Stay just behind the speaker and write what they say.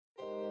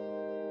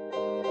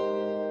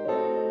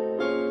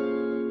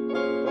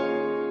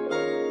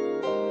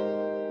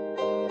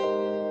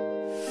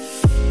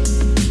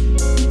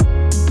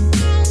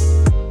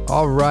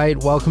All right,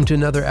 welcome to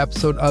another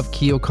episode of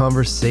Keo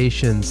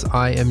Conversations.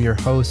 I am your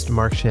host,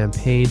 Mark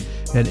Champagne,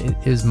 and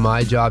it is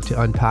my job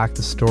to unpack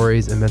the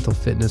stories and mental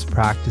fitness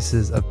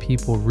practices of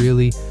people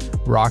really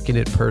rocking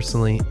it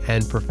personally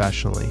and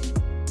professionally.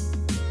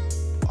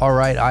 All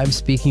right, I'm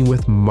speaking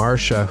with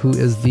Marsha, who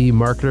is the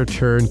marketer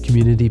turned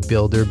community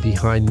builder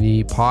behind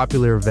the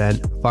popular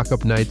event Fuck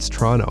Up Nights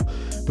Toronto,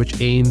 which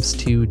aims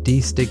to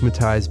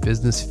destigmatize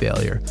business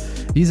failure.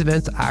 These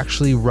events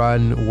actually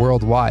run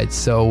worldwide,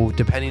 so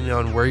depending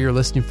on where you're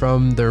listening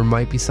from, there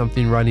might be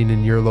something running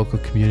in your local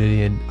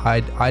community, and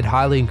I'd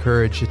highly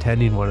encourage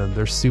attending one of them.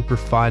 They're super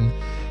fun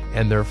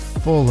and they're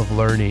full of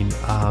learning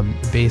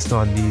based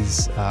on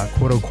these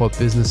quote-unquote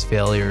business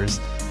failures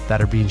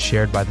that are being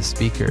shared by the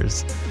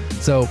speakers.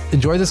 So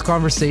enjoy this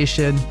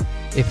conversation.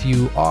 If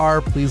you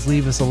are, please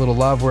leave us a little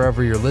love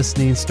wherever you're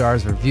listening.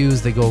 Stars,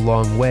 reviews, they go a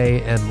long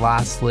way. And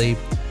lastly,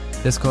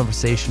 this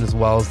conversation, as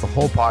well as the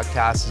whole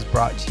podcast, is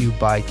brought to you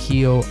by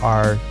Keo,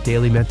 our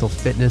daily mental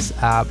fitness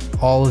app.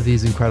 All of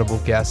these incredible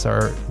guests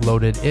are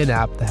loaded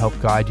in-app to help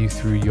guide you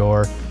through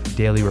your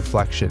daily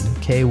reflection.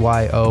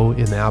 KYO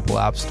in the Apple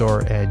App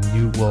Store, and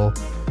you will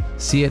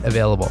see it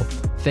available.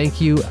 Thank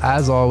you,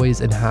 as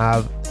always, and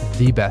have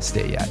the best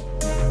day yet.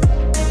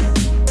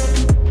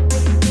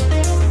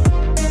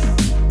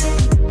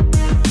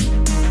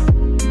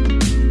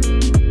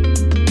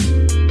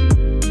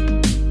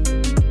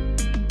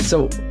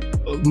 So,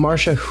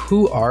 Marsha,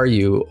 who are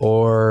you,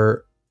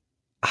 or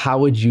how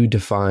would you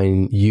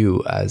define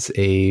you as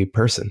a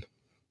person?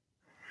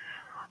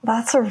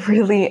 That's a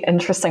really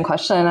interesting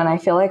question, and I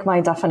feel like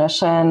my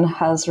definition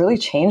has really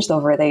changed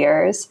over the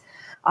years.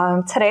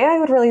 Today, I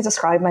would really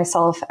describe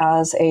myself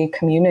as a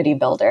community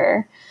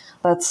builder.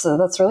 That's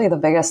really the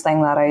biggest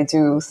thing that I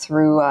do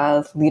through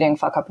leading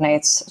Fuck Up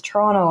Nights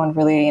Toronto and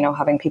really,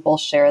 having people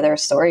share their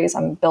stories.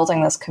 I'm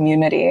building this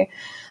community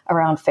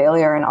around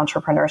failure and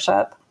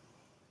entrepreneurship.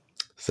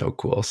 So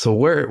cool. So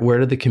where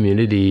did the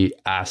community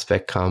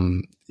aspect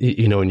come,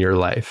 in your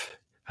life?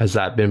 Has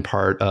that been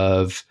part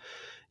of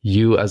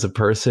you as a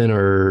person,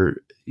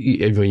 or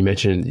when you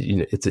mentioned,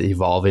 it's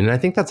evolving? And I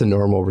think that's a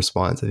normal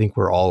response. I think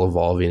we're all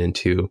evolving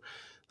into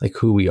like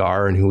who we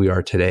are, and who we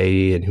are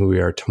today and who we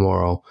are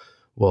tomorrow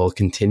will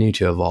continue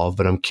to evolve.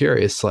 But I'm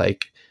curious,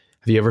 like,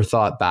 have you ever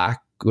thought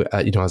back,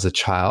 as a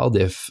child,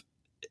 if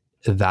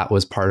that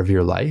was part of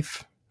your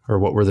life, or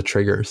what were the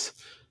triggers?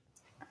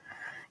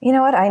 You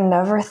know what? I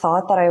never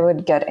thought that I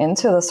would get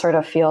into this sort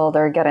of field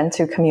or get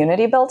into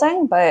community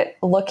building. But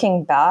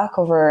looking back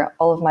over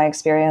all of my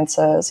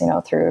experiences,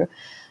 through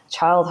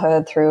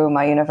childhood, through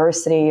my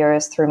university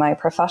years, through my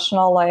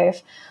professional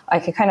life, I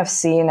could kind of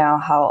see now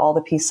how all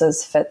the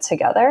pieces fit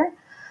together.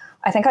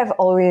 I think I've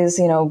always,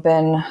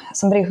 been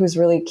somebody who's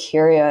really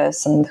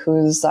curious and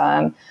who's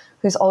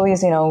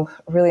always,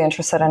 really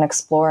interested in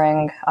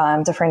exploring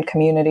different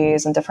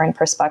communities and different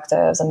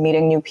perspectives and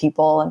meeting new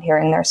people and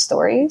hearing their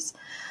stories.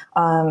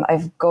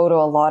 I've go to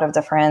a lot of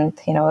different,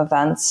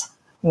 events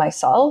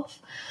myself.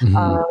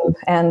 Mm-hmm.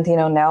 And,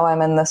 now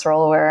I'm in this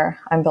role where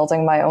I'm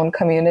building my own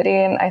community.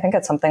 And I think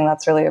it's something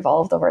that's really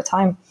evolved over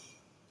time.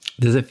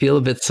 Does it feel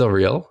a bit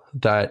surreal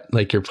that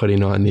like you're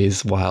putting on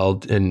these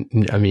wild,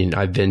 and I mean,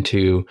 I've been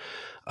to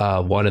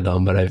one of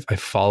them, but I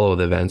follow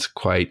the events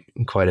quite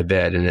a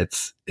bit. And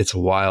it's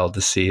wild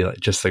to see like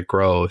just the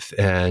growth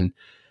and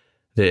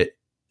the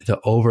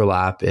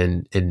overlap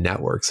in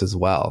networks as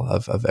well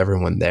of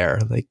everyone there.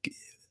 Like,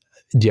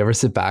 do you ever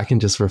sit back and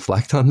just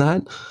reflect on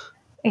that?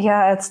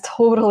 Yeah, it's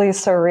totally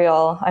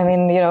surreal. I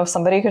mean, if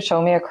somebody could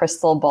show me a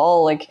crystal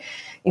ball, like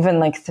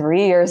even like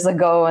 3 years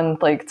ago, and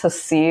like to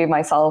see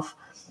myself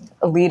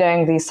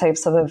leading these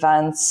types of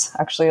events,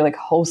 actually like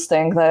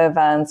hosting the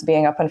events,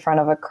 being up in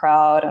front of a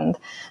crowd and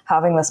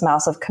having this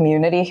massive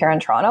community here in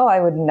Toronto, I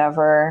would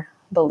never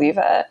believe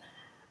it.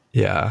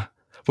 Yeah.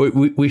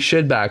 We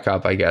should back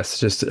up, I guess.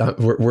 Just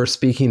we're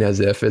speaking as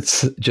if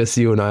it's just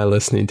you and I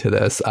listening to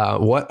this.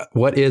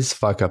 What is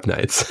Fuck Up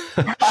Nights?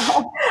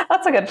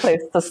 That's a good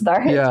place to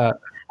start. Yeah.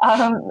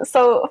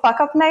 So Fuck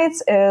Up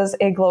Nights is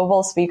a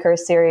global speaker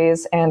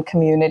series and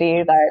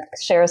community that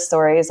shares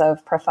stories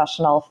of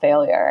professional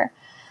failure.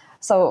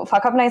 So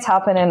Fuck Up Nights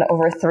happen in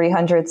over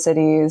 300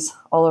 cities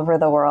all over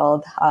the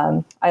world.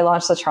 I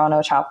launched the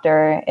Toronto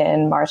chapter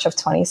in March of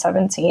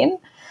 2017.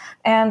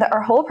 And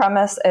our whole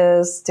premise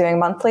is doing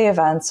monthly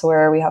events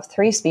where we have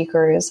 3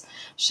 speakers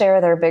share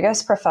their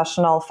biggest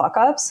professional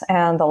fuck-ups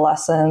and the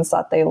lessons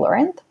that they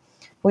learned.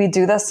 We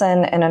do this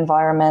in an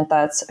environment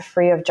that's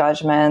free of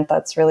judgment,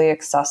 that's really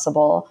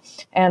accessible.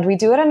 And we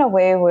do it in a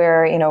way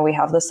where, we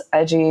have this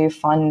edgy,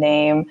 fun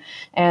name,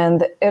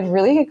 and it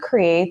really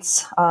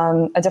creates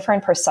a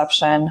different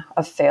perception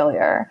of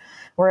failure.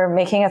 We're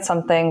making it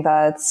something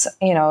that's,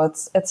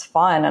 it's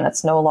fun and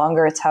it's no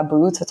longer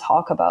taboo to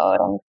talk about.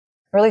 And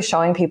really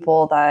showing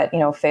people that,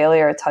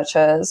 failure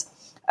touches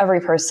every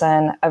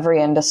person,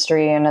 every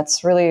industry, and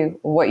it's really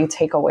what you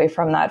take away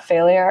from that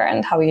failure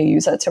and how you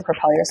use it to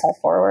propel yourself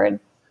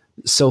forward.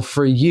 So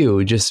for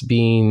you, just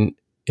being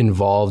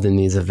involved in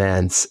these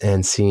events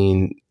and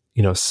seeing,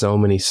 so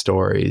many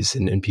stories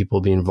and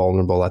people being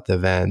vulnerable at the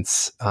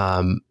events,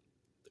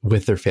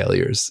 with their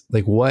failures?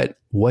 Like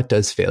what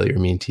does failure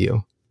mean to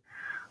you?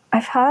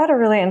 I've had a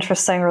really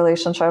interesting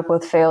relationship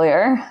with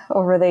failure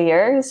over the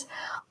years.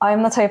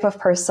 I'm the type of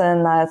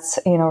person that's,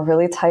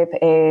 really type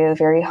A,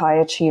 very high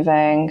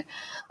achieving.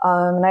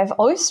 And I've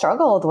always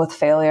struggled with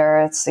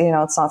failure. It's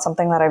not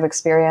something that I've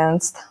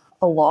experienced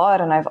a lot,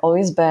 and I've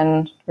always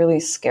been really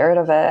scared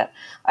of it,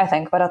 I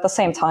think. But at the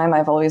same time,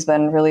 I've always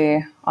been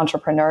really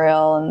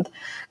entrepreneurial and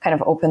kind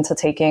of open to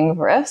taking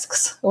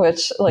risks,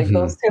 which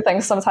those two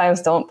things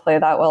sometimes don't play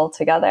that well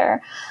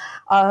together.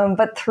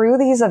 But through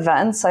these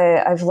events,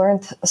 I've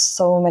learned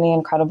so many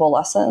incredible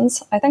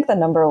lessons. I think the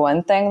number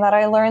one thing that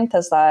I learned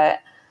is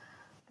that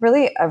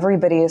really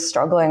everybody is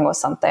struggling with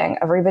something.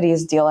 Everybody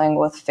is dealing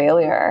with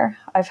failure.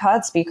 I've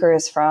had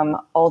speakers from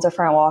all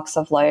different walks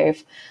of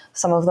life,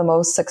 some of the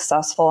most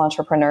successful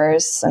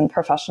entrepreneurs and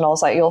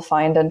professionals that you'll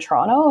find in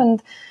Toronto.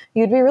 And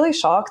you'd be really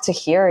shocked to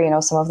hear,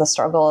 some of the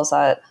struggles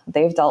that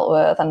they've dealt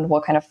with and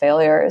what kind of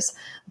failures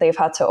they've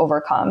had to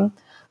overcome.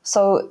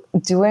 So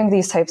doing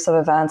these types of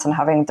events and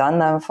having done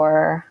them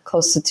for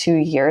close to 2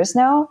 years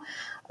now,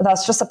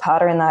 that's just a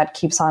pattern that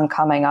keeps on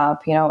coming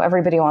up.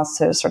 Everybody wants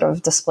to sort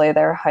of display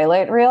their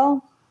highlight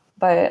reel,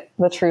 but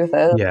the truth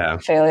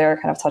is failure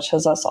kind of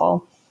touches us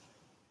all.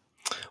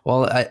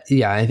 Well,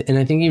 and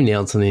I think you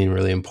nailed something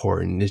really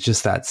important. It's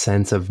just that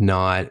sense of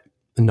not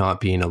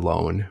being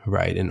alone,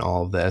 right, in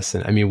all of this.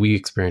 And I mean, we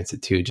experience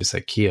it too, just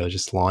like Keo,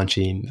 just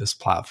launching this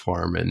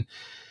platform, and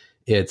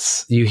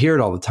you hear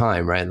it all the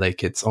time, right?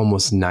 Like it's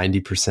almost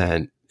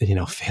 90%,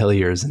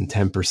 failures and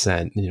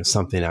 10%,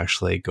 something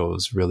actually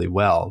goes really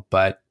well.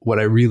 But what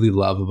I really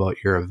love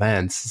about your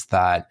events is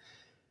that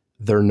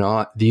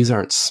these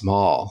aren't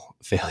small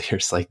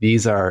failures. Like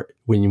these are,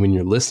 when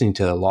you're listening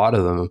to a lot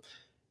of them,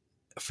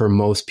 for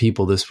most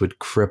people, this would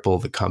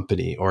cripple the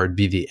company or it'd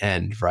be the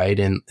end, right?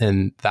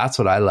 And that's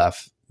what I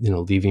left,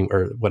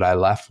 what I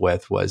left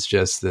with was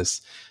just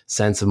this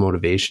sense of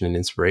motivation and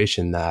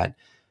inspiration that,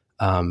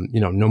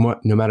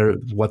 no matter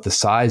what the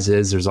size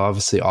is, there's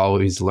obviously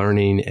always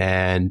learning,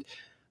 and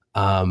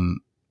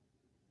you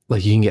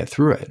can get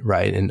through it,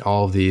 right? And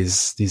all of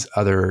these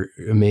other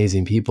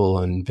amazing people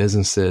and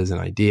businesses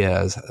and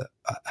ideas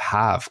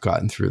have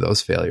gotten through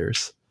those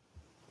failures.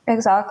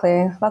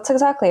 Exactly. That's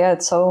exactly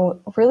it.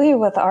 So really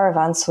with our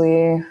events,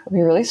 we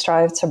really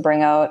strive to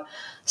bring out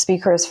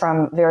speakers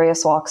from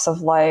various walks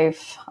of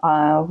life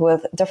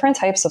with different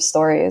types of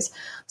stories.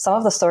 Some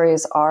of the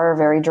stories are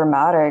very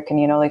dramatic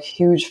and,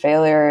 huge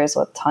failures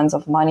with tons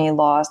of money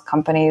lost,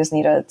 companies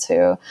needed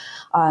to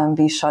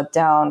be shut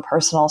down,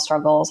 personal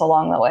struggles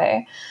along the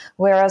way.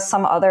 Whereas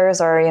some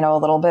others are, a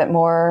little bit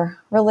more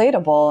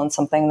relatable and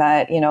something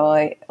that,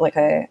 like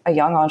a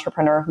young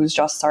entrepreneur who's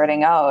just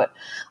starting out,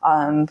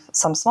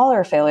 some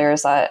smaller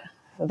failures that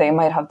they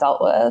might have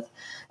dealt with.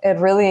 It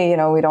really,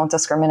 we don't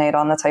discriminate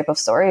on the type of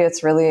story.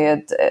 It's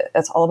really,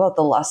 it's all about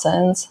the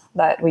lessons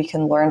that we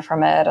can learn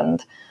from it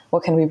and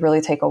what can we really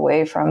take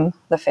away from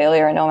the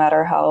failure, no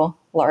matter how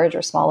large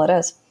or small it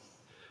is.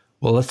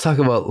 Well, let's talk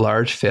about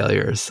large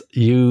failures.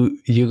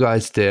 You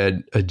guys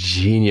did a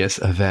genius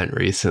event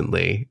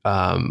recently.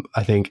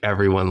 I think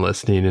everyone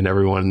listening and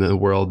everyone in the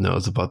world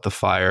knows about the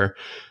Fire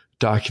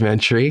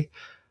documentary,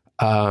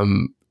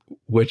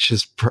 which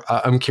is,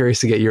 I'm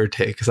curious to get your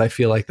take because I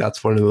feel like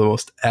that's one of the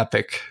most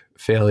epic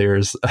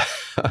failures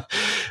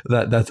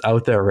that's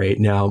out there right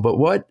now. But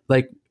what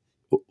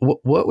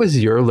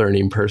was your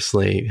learning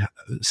personally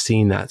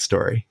seeing that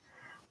story?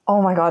 Oh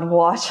my God,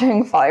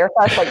 watching Fyre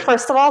Fest,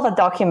 first of all, the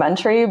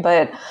documentary,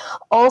 but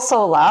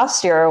also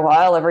last year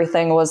while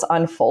everything was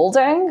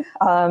unfolding,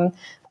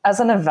 as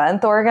an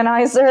event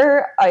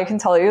organizer, I can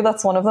tell you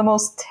that's one of the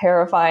most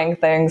terrifying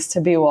things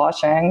to be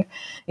watching.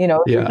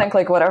 You think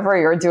whatever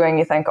you're doing,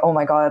 you think, oh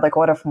my God,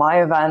 what if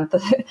my event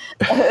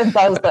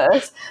does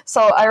this?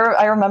 So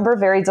I remember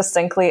very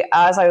distinctly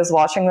as I was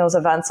watching those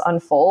events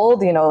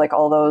unfold,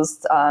 all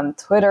those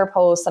Twitter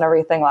posts and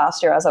everything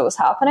last year as it was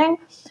happening,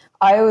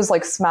 I was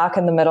smack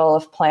in the middle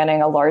of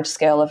planning a large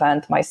scale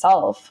event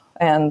myself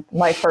and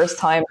my first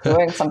time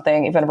doing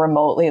something even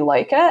remotely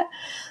like it.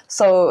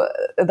 So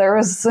there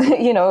was,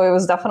 it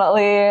was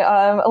definitely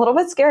a little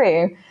bit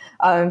scary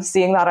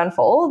seeing that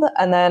unfold.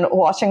 And then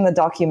watching the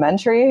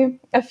documentary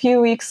a few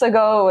weeks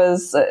ago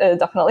it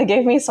definitely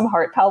gave me some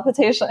heart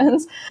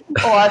palpitations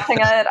watching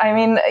it. I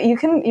mean, you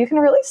can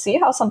really see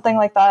how something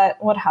like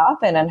that would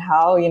happen and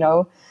how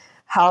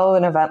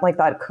an event like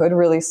that could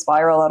really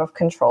spiral out of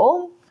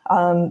control.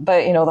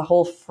 But the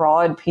whole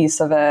fraud piece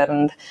of it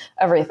and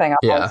everything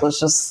else was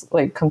just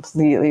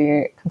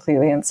completely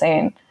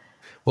insane.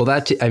 Well,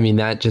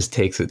 that just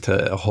takes it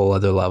to a whole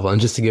other level.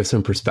 And just to give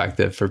some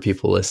perspective for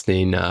people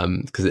listening,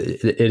 because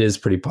it is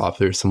pretty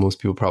popular, so most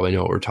people probably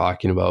know what we're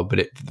talking about.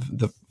 But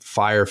the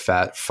Fyre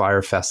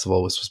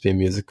Festival was supposed to be a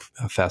music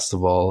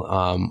festival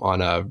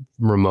on a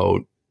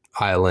remote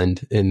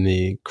island in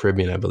the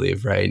Caribbean, I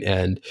believe, right?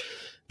 And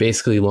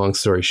basically, long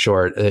story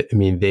short,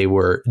 they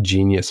were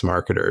genius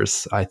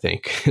marketers, I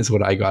think, is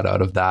what I got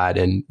out of that,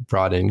 and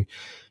brought in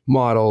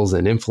models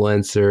and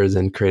influencers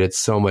and created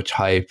so much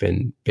hype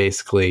and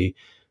basically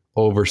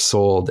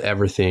oversold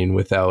everything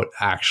without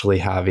actually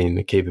having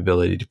the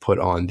capability to put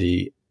on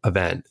the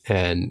event.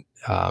 And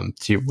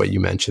to what you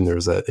mentioned, there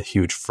was a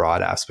huge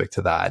fraud aspect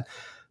to that,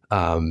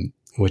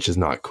 which is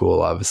not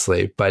cool,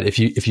 obviously. But if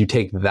you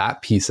take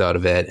that piece out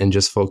of it and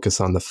just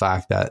focus on the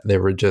fact that they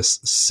were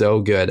just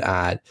so good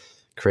at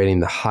creating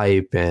the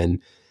hype and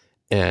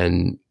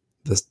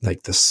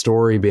the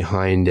story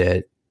behind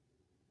it,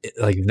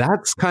 like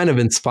that's kind of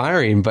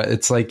inspiring. But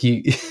it's like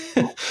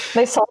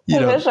they sold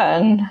the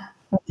vision.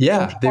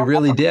 Yeah, they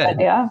really did.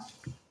 Yeah,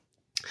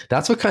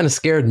 that's what kind of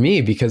scared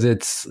me, because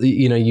it's,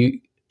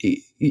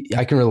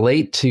 I can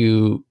relate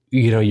to,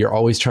 you're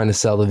always trying to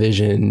sell the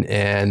vision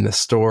and the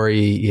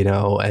story,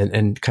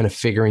 and kind of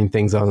figuring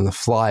things out on the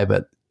fly.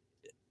 But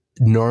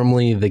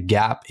normally the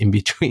gap in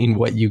between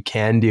what you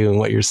can do and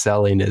what you're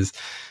selling is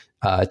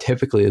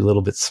typically a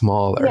little bit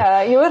smaller.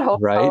 Yeah, you would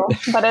hope, right?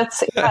 So. But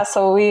it's,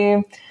 so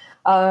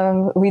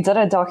we did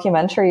a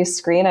documentary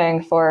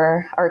screening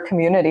for our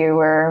community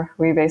where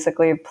we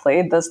basically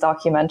played this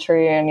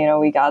documentary, and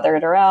we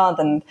gathered around,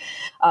 and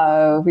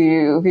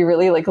we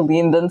really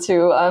leaned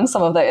into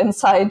some of the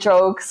inside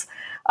jokes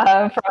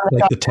from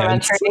the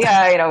documentary.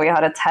 We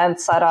had a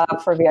tent set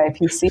up for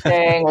VIP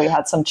seating. We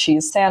had some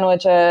cheese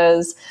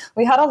sandwiches.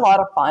 We had a lot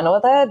of fun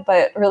with it,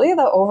 but really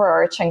the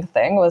overarching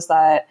thing was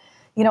that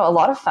a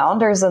lot of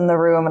founders in the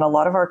room and a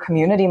lot of our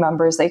community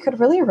members, they could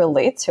really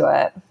relate to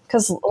it.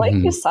 Because like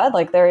you said,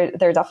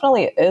 there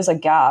definitely is a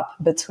gap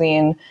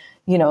between,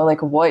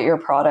 what your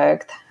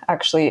product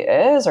actually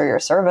is, or your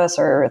service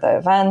or the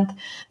event,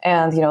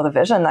 and, the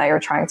vision that you're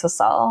trying to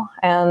sell.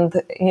 And,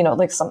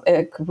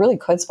 it really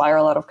could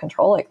spiral out of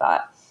control like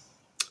that.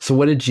 So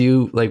what did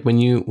you, when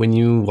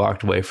you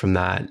walked away from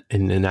that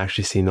and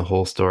actually seeing the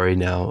whole story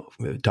now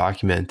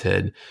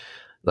documented,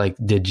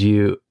 did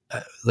you,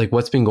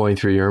 what's been going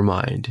through your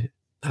mind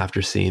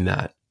after seeing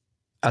that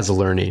as a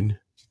learning?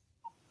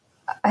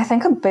 I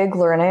think a big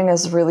learning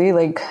is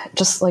really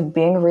just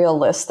being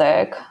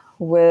realistic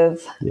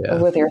with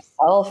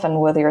yourself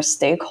and with your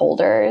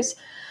stakeholders,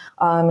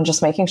 and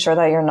just making sure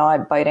that you're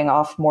not biting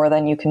off more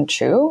than you can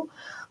chew.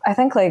 I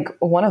think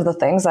one of the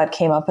things that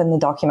came up in the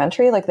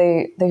documentary,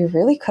 they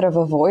really could have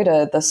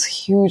avoided this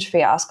huge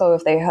fiasco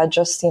if they had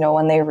just,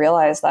 when they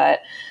realized that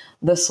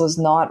this was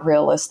not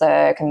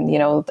realistic, and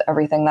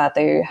everything that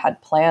they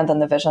had planned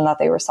and the vision that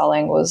they were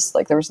selling was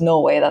there was no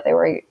way that they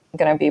were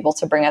going to be able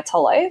to bring it to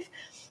life.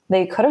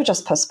 They could have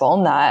just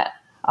postponed that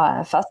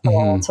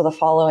festival to the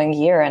following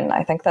year, and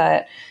I think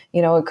that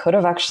it could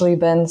have actually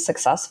been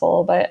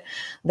successful. But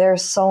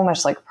there's so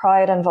much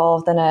pride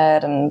involved in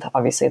it, and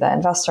obviously the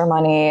investor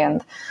money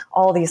and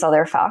all these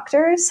other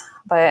factors.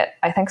 But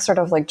I think sort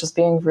of just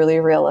being really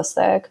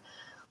realistic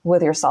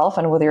with yourself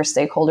and with your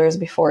stakeholders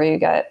before you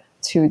get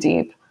too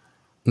deep.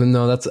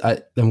 No,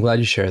 I'm glad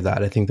you shared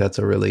that. I think that's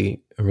a really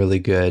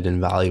good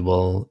and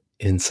valuable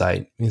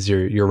insight, because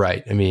you're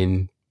right. I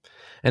mean,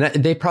 and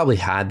they probably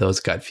had those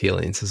gut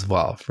feelings as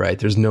well, right?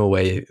 There's no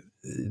way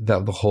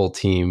that the whole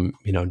team,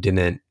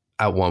 didn't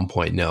at one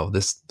point know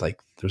this,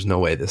 there's no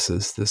way this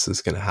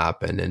is going to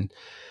happen.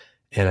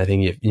 And I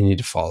think you need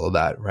to follow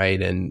that,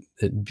 right? And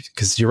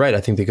because you're right,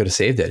 I think they could have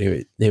saved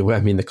it. I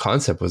mean, the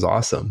concept was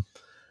awesome.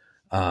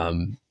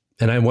 And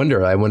I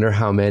wonder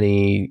how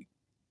many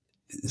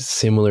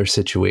similar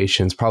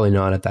situations, probably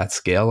not at that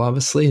scale,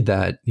 obviously,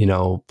 that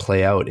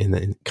play out in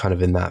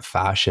that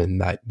fashion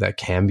that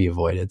can be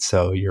avoided.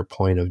 So your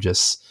point of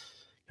just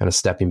kind of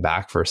stepping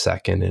back for a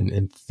second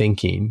and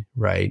thinking,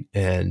 right,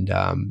 and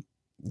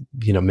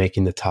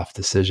making the tough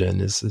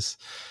decision is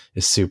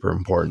super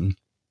important.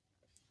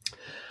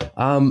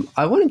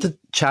 I wanted to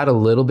chat a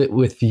little bit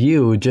with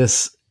you,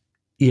 just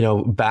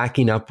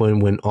backing up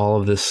when all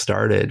of this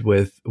started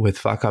with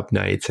Fuck Up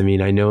Nights. I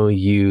mean, I know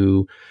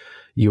you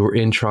were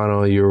in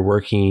Toronto, you were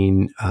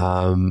working,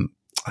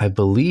 I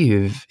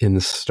believe, in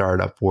the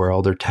startup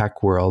world or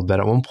tech world, but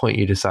at one point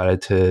you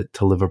decided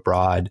to live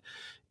abroad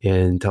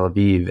in Tel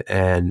Aviv.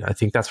 And I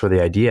think that's where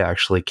the idea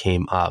actually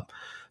came up.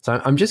 So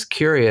I'm just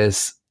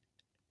curious,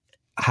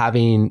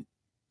 having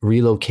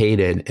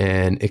relocated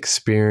and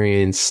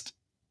experienced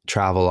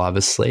travel,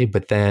 obviously,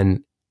 but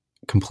then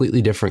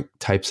completely different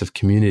types of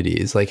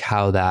communities,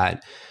 how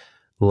that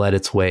led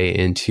its way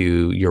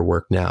into your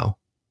work now.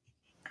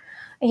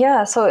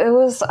 Yeah, so it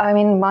was,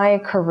 my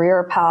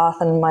career path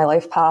and my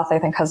life path, I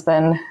think, has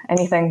been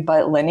anything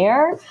but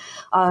linear.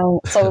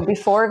 So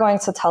before going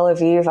to Tel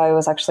Aviv, I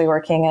was actually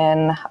working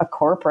in a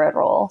corporate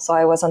role. So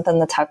I wasn't in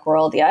the tech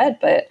world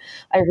yet, but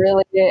I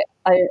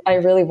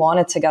really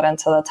wanted to get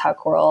into the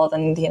tech world.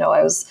 And,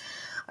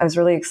 I was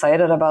really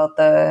excited about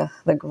the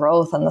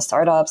growth and the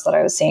startups that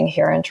I was seeing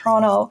here in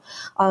Toronto.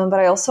 But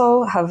I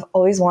also have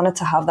always wanted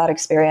to have that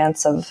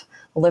experience of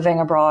living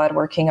abroad,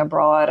 working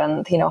abroad,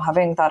 and,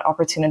 having that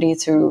opportunity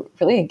to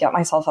really get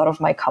myself out of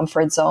my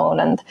comfort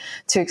zone and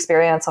to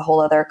experience a whole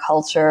other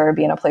culture,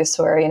 be in a place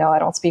where, I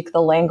don't speak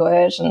the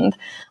language and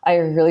I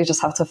really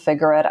just have to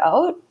figure it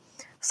out.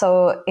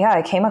 So yeah,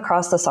 I came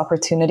across this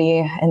opportunity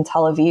in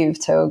Tel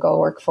Aviv to go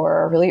work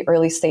for a really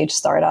early stage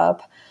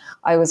startup.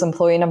 I was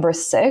employee number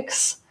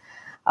 6.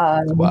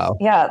 Wow.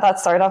 Yeah, that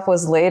startup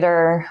was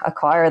later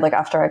acquired. Like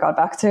after I got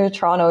back to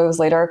Toronto, it was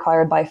later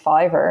acquired by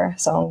Fiverr.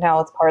 So now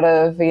it's part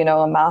of,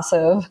 a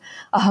massive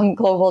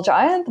global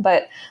giant.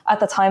 But at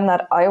the time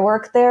that I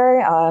worked there,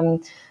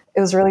 it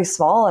was really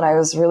small, and I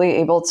was really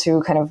able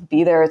to kind of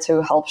be there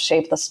to help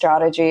shape the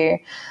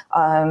strategy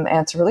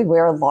and to really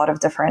wear a lot of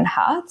different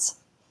hats.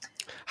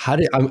 I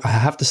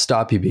have to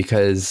stop you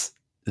because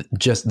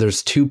just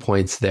there's 2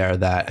 points there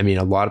that, I mean,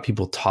 a lot of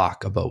people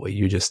talk about what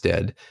you just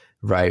did,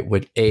 right?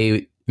 With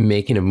A,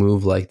 making a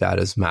move like that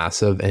is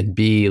massive, and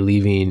B,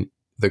 leaving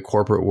the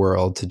corporate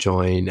world to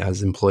join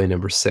as employee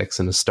number 6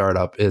 in a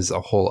startup is a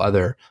whole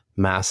other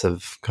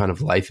massive kind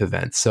of life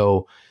event.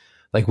 So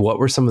like, what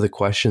were some of the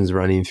questions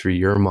running through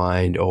your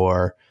mind,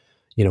 or,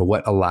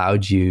 what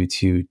allowed you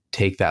to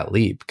take that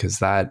leap? Because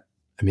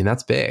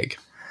that's big.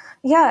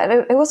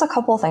 Yeah, it was a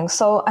couple of things.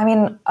 So, I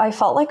mean, I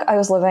felt like I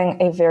was living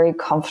a very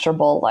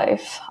comfortable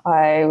life.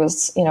 I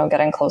was,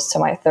 getting close to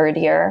my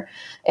 3rd year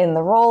in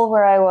the role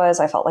where I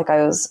was. I felt like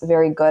I was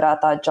very good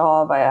at that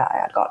job. I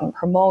had gotten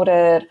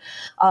promoted,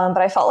 but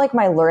I felt like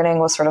my learning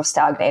was sort of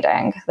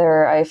stagnating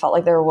there. I felt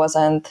like there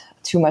wasn't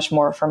too much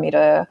more for me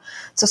to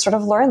sort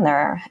of learn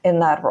there in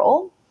that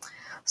role.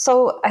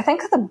 So I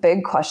think the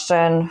big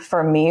question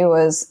for me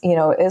was,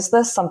 is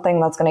this something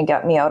that's going to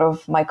get me out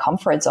of my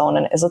comfort zone?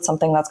 And is it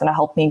something that's going to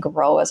help me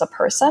grow as a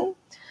person?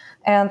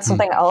 And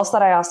something else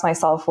that I asked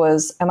myself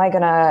was, am I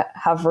going to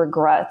have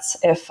regrets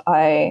if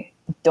I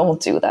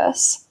don't do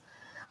this?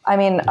 I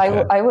mean,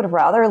 okay. I would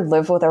rather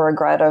live with a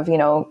regret of,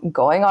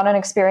 going on an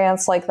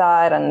experience like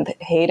that and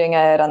hating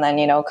it, and then,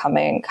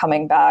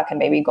 coming back and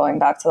maybe going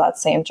back to that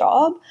same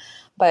job.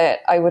 But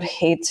I would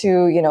hate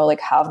to,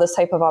 have this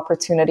type of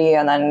opportunity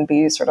and then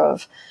be sort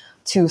of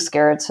too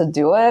scared to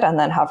do it and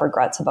then have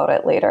regrets about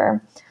it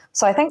later.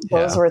 So I think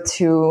those were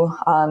 2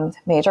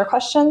 major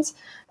questions.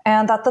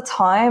 And at the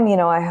time,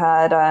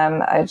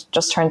 I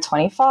just turned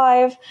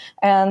 25,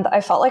 and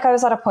I felt like I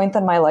was at a point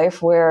in my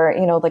life where,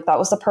 that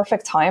was the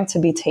perfect time to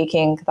be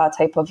taking that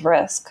type of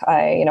risk.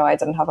 I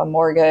didn't have a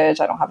mortgage.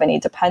 I don't have any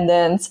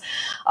dependents.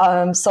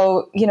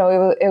 So,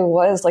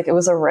 it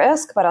was a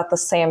risk, but at the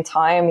same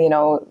time,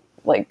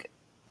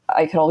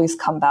 I could always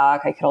come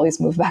back. I could always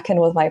move back in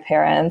with my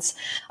parents.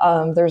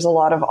 There's a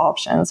lot of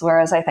options.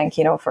 Whereas I think,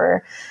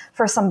 for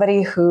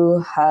somebody who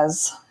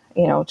has,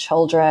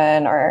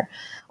 children or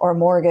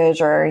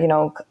mortgage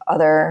or,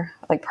 other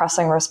like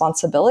pressing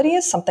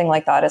responsibilities, something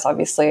like that is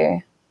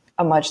obviously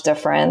a much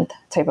different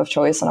type of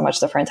choice and a much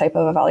different type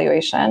of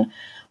evaluation,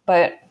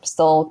 but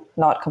still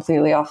not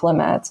completely off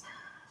limits.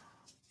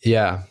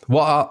 Yeah.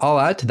 Well, I'll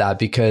add to that,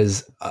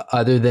 because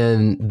other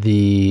than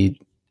the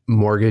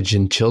mortgage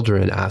and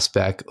children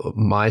aspect,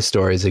 my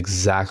story is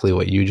exactly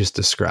what you just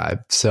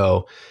described.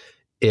 So,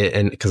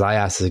 and because I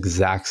asked the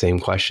exact same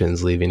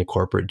questions leaving a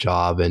corporate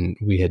job, and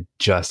we had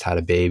just had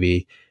a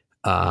baby.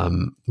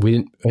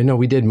 We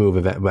did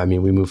move. I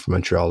mean, we moved from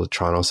Montreal to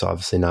Toronto, so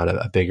obviously not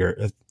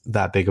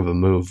that big of a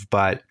move.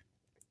 But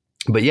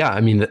yeah,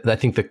 I mean, I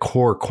think the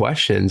core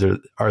questions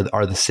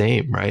are the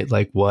same, right?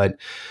 Like what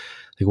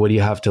do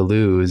you have to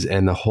lose?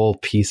 And the whole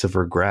piece of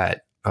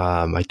regret.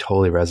 I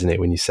totally resonate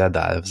when you said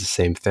that. It was the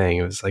same thing.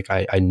 It was like,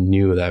 I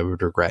knew that I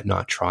would regret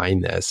not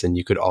trying this, and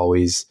you could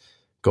always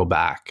go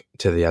back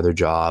to the other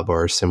job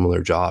or a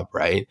similar job.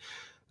 Right.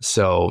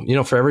 So,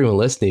 for everyone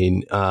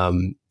listening,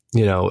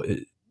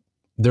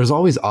 there's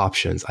always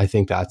options. I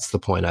think that's the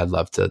point I'd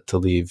love to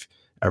leave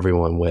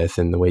everyone with.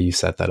 And the way you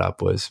set that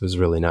up was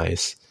really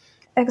nice.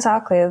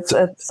 Exactly.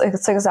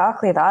 It's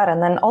exactly that.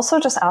 And then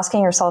also just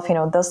asking yourself,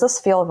 does this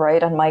feel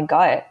right in my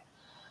gut?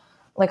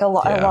 Like a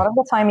lot of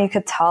the time you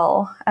could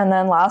tell. And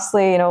then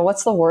lastly,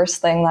 what's the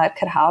worst thing that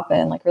could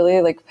happen? Like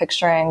really like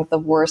picturing the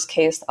worst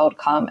case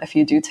outcome if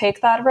you do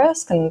take that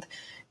risk, and,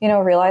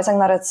 realizing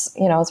that it's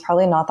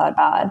probably not that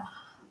bad.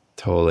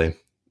 Totally.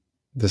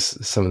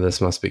 Some of this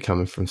must be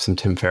coming from some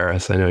Tim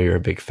Ferriss. I know you're a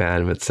big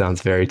fan, but it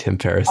sounds very Tim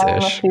Ferriss-ish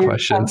I'm a huge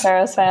questions. Tim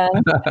Ferriss fan.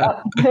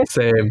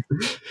 Same.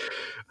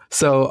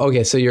 So,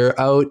 okay. So you're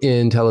out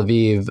in Tel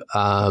Aviv,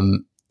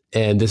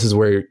 and this is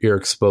where you're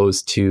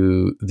exposed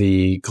to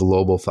the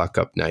Global Fuck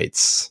Up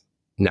Nights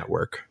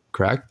network,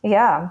 correct?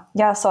 Yeah.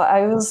 So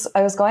I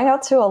was going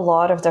out to a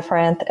lot of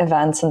different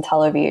events in Tel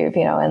Aviv,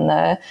 in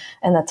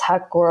the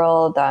tech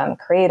world,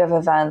 creative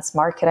events,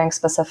 marketing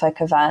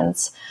specific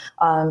events.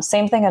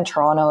 Same thing in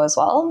Toronto as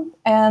well.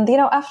 And,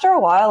 after a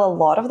while, a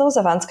lot of those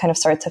events kind of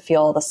start to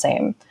feel the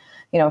same.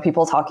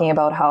 People talking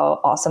about how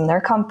awesome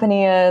their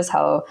company is,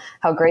 how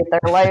great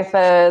their life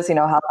is,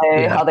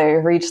 how they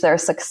reach their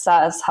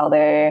success, how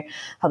they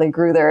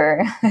grew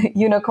their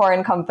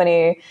unicorn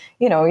company,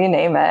 you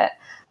name it.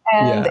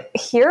 And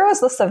here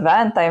was this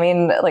event. I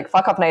mean, like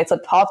Fuck Up Nights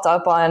had popped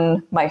up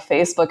on my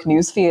Facebook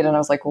newsfeed, and I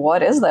was like,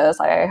 what is this?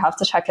 I have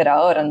to check it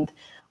out. And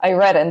I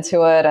read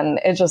into it, and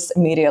it just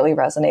immediately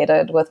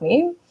resonated with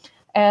me.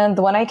 And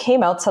when I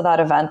came out to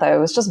that event, I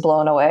was just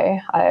blown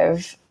away.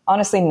 I've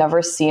honestly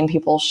never seen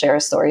people share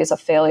stories of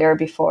failure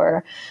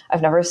before.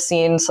 I've never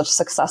seen such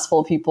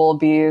successful people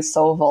be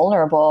so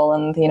vulnerable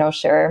and,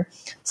 share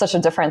such a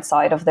different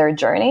side of their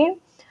journey.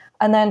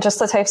 And then just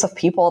the types of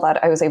people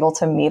that I was able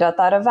to meet at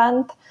that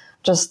event,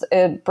 just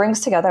it brings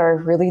together a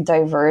really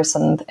diverse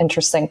and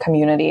interesting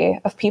community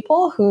of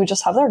people who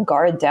just have their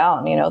guard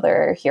down. You know,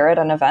 they're here at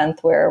an event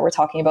where we're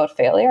talking about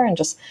failure, and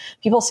just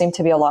people seem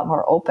to be a lot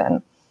more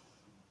open.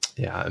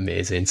 Yeah,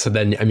 amazing. So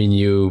then, I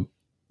mean,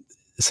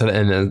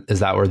 and is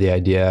that where the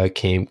idea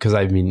came? Because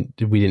I mean,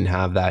 we didn't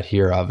have that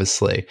here,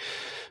 obviously.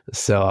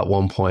 So at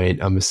one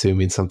point, I'm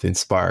assuming something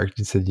sparked.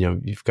 You said,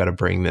 you've got to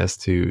bring this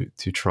to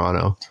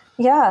Toronto.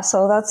 Yeah,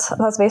 so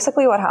that's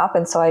basically what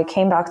happened. So I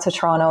came back to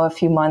Toronto a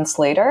few months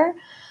later.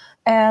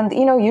 And,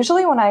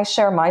 usually when I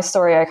share my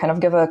story, I kind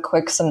of give a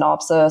quick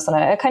synopsis, and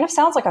it kind of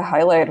sounds like a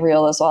highlight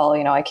reel as well.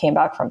 I came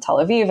back from Tel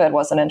Aviv. It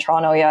wasn't in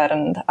Toronto yet,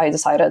 and I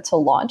decided to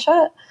launch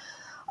it.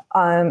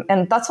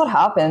 And that's what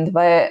happened.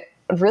 But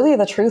really,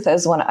 the truth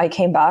is, when I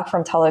came back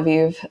from Tel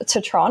Aviv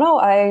to Toronto,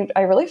 I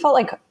really felt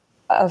like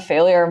a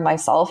failure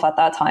myself at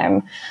that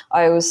time.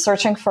 I was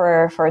searching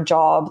for a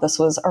job. This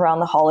was around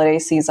the holiday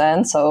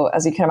season. So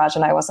as you can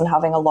imagine, I wasn't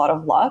having a lot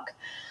of luck.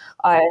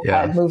 I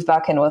had moved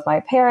back in with my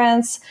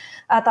parents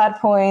at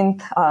that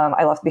point.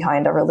 I left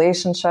behind a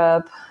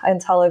relationship in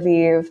Tel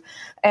Aviv.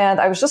 And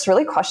I was just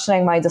really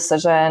questioning my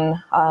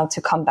decision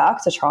to come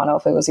back to Toronto,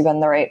 if it was even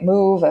the right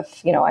move,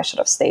 if, I should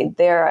have stayed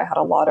there. I had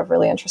a lot of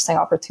really interesting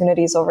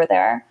opportunities over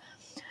there.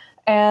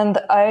 And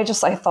I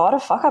thought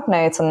of Fuck Up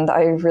Nights, and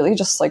I really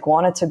just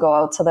wanted to go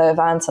out to the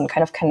events and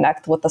kind of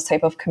connect with this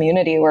type of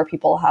community where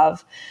people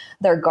have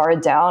their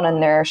guard down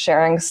and they're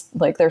sharing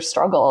their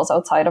struggles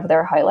outside of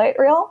their highlight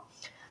reel.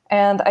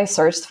 And I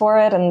searched for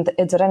it, and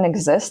it didn't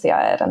exist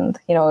yet. And,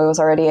 it was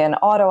already in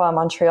Ottawa,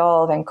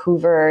 Montreal,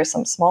 Vancouver,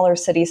 some smaller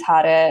cities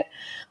had it.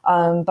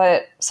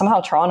 But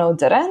somehow Toronto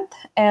didn't.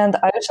 And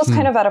I was just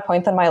kind of at a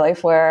point in my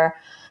life where,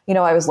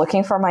 I was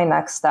looking for my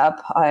next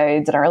step.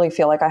 I didn't really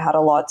feel like I had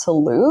a lot to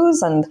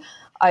lose. And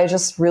I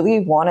just really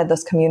wanted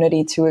this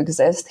community to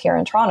exist here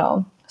in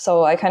Toronto.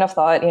 So I kind of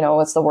thought,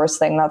 what's the worst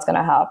thing that's going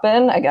to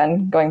happen?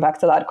 Again, going back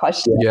to that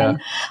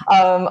question,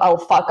 I'll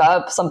fuck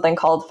up something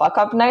called Fuck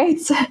Up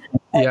Nights.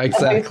 Yeah,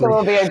 exactly. It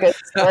will be a good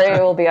story. It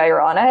will be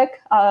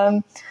ironic.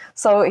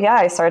 So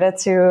I started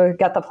to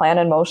get the plan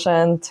in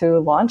motion to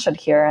launch it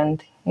here,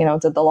 and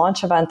did the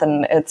launch event,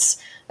 and it's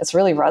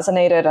really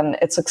resonated, and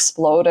it's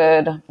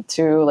exploded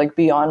to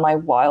beyond my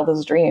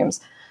wildest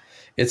dreams.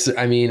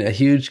 A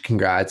huge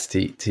congrats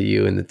to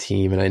you and the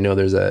team. And I know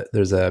there's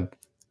a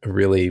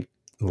really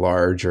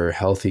large or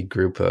healthy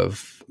group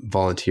of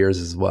volunteers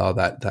as well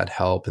that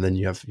help. And then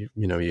you have,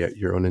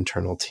 your own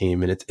internal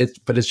team, and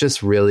but it's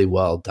just really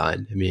well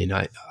done. I mean,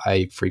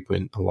 I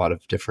frequent a lot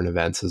of different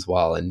events as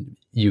well, and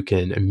you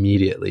can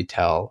immediately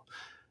tell,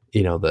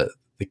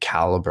 the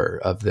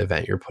caliber of the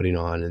event you're putting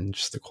on and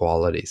just the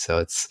quality. So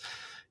it's,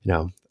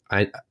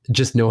 I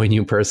just knowing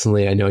you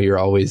personally, I know you're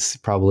always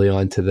probably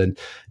on to the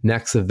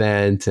next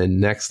event and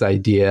next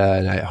idea.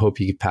 And I hope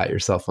you can pat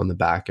yourself on the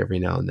back every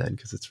now and then,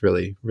 because it's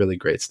really, really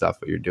great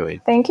stuff what you're doing.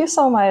 Thank you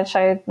so much.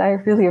 I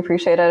really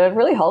appreciate it. It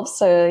really helps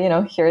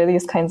to, hear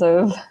these kinds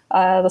of,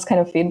 this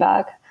kind of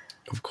feedback.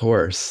 Of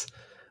course.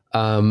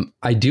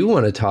 I do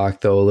want to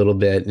talk though a little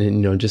bit,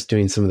 and, just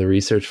doing some of the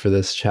research for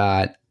this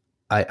chat.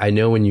 I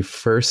know when you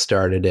first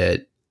started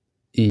it,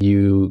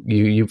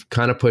 you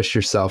kind of pushed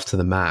yourself to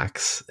the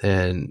max,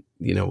 and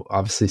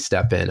obviously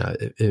step in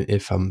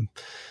if I'm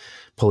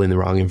pulling the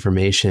wrong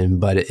information,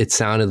 but it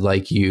sounded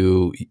like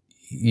you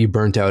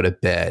burnt out a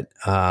bit,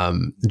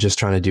 just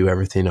trying to do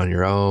everything on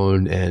your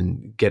own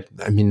and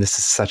this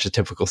is such a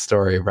typical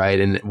story,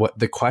 right? And what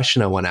the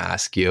question I want to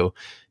ask you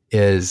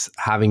is,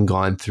 having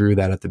gone through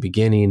that at the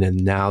beginning,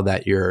 and now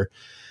that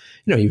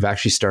you've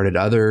actually started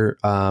other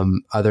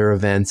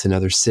events in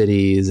other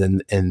cities,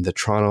 and the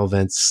Toronto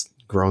events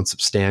grown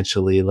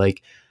substantially.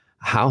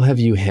 How have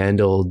you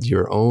handled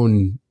your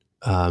own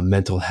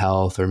mental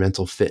health or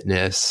mental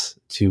fitness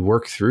to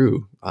work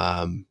through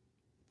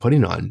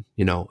putting on,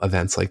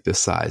 events like this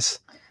size?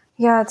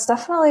 Yeah, it's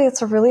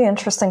a really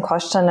interesting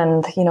question.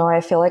 And,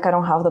 I feel like I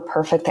don't have the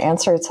perfect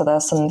answer to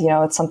this. And,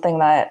 it's something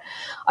that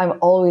I'm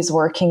always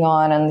working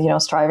on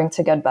and, striving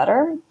to get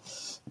better.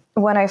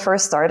 When I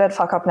first started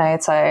Fuck Up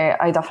Nights,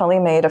 I definitely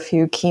made a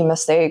few key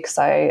mistakes.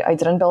 I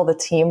didn't build a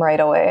team right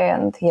away,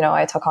 and,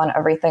 I took on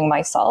everything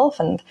myself,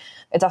 and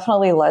it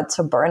definitely led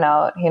to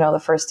burnout. The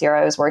first year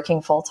I was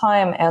working full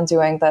time and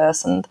doing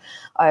this, and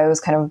I was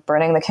kind of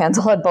burning the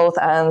candle at both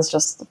ends,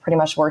 just pretty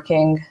much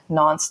working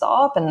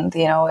nonstop. And,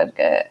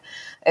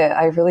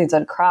 I really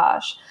did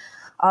crash.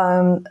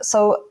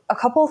 So a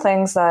couple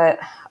things that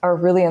are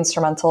really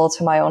instrumental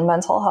to my own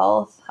mental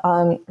health,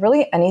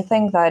 really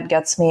anything that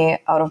gets me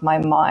out of my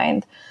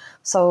mind.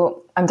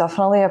 So I'm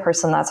definitely a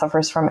person that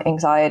suffers from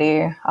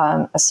anxiety,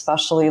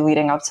 especially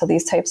leading up to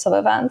these types of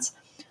events.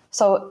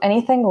 So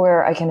anything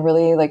where I can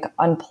really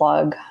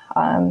unplug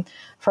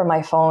from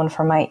my phone,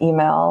 from my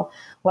email,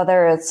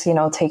 whether it's,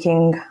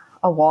 taking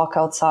a walk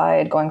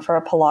outside, going for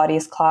a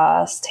Pilates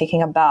class,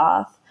 taking a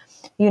bath,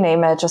 you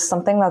name it, just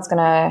something that's going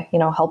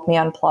to, help me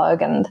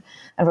unplug and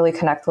really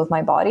connect with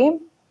my body.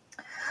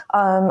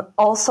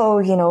 Also,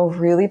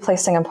 really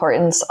placing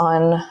importance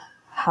on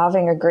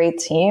having a great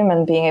team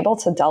and being able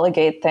to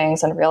delegate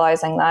things and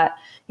realizing that,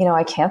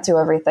 I can't do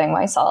everything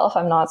myself.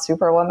 I'm not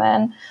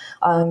Superwoman.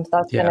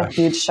 That's been a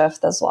huge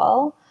shift as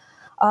well.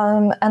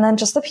 And then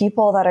just the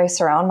people that I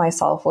surround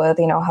myself with,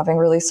 having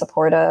really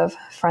supportive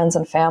friends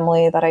and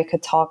family that I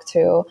could talk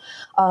to.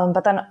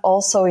 But then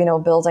also,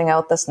 building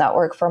out this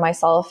network for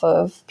myself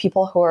of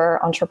people who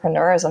are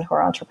entrepreneurs and who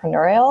are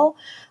entrepreneurial,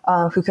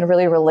 who can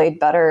really relate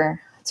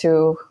better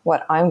to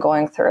what I'm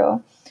going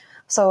through.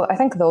 So I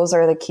think those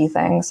are the key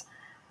things.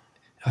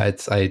 I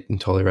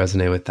totally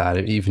resonate with that.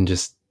 Even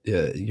just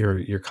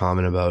your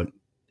comment about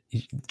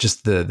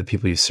just the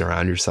people you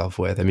surround yourself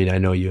with. I mean, I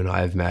know you and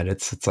I have met.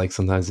 It's like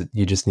sometimes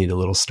you just need a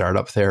little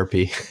startup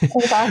therapy,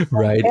 exactly.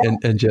 Right? Yeah.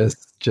 And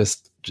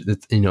just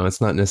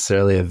it's not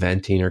necessarily a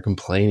venting or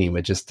complaining,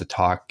 but just to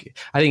talk.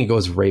 I think it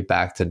goes right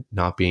back to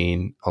not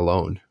being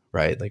alone,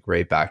 right? Like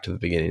right back to the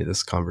beginning of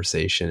this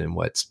conversation and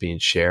what's being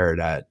shared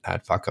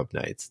at Fuck Up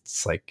Nights.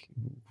 It's like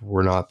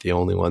we're not the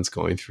only ones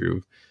going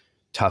through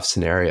tough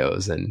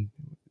scenarios and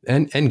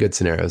good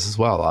scenarios as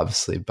well,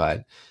 obviously,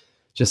 but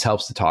just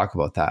helps to talk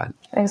about that.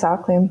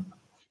 Exactly.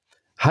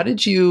 How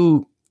did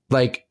you,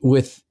 like,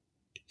 with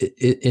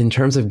in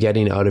terms of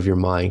getting out of your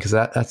mind, because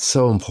that's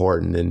so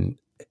important, and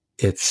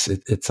it's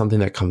something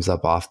that comes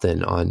up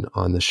often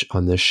on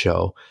this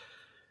show.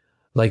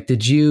 Like,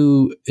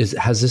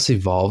 has this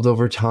evolved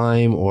over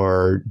time,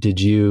 or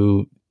did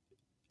you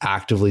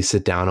actively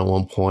sit down at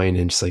one point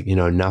and just like,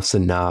 enough's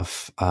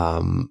enough,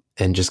 and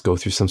just go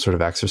through some sort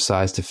of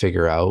exercise to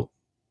figure out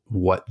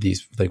what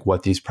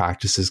these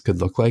practices could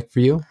look like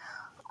for you?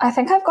 I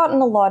think I've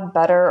gotten a lot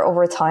better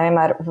over time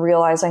at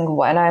realizing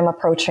when I'm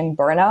approaching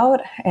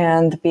burnout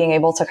and being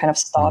able to kind of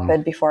stop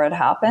it before it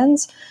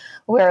happens.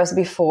 Whereas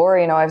before,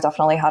 I've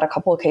definitely had a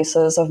couple of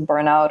cases of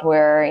burnout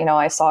where,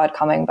 I saw it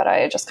coming, but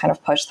I just kind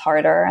of pushed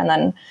harder. And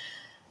then,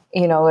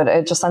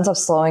 it just ends up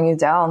slowing you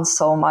down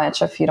so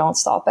much if you don't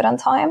stop it in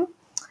time.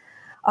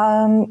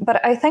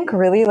 But I think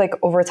really, like,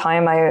 over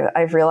time,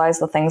 I've realized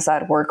the things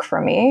that work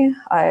for me.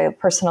 I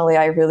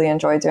really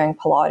enjoy doing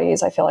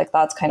Pilates. I feel like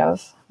that's kind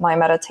of my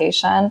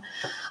meditation.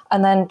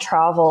 And then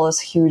travel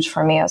is huge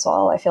for me as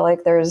well. I feel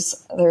like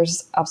there's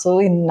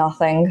absolutely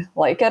nothing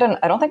like it. And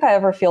I don't think I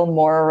ever feel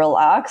more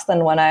relaxed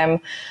than when I'm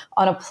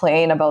on a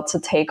plane about to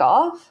take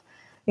off.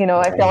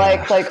 I feel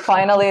like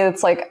finally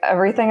it's like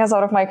everything is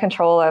out of my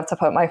control. I have to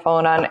put my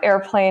phone on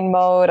airplane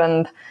mode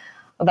and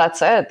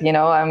that's it.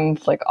 I'm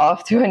like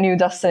off to a new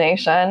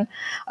destination.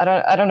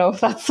 I don't know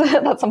if that's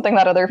something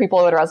that other people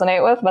would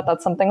resonate with, but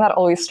that's something that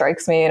always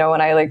strikes me.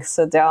 When I like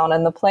sit down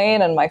in the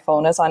plane and my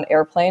phone is on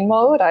airplane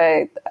mode,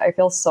 I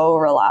feel so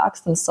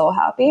relaxed and so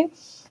happy.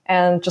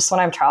 And just when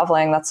I'm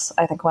traveling, that's,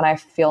 I think, when I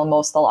feel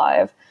most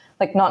alive.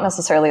 Like, not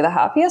necessarily the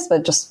happiest,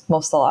 but just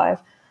most alive.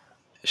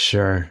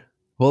 Sure.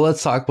 Well,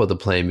 let's talk about the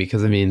plane,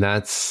 because I mean,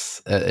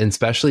 that's,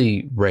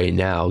 especially right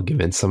now,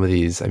 given some of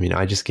these, I mean,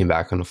 I just came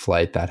back on a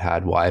flight that had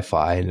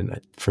Wi-Fi, and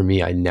for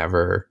me, I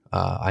never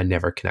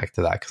connect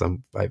to that because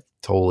I'm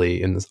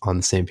totally on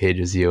the same page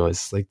as you.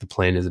 It's like the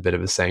plane is a bit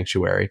of a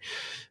sanctuary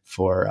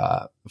for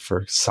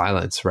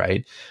silence,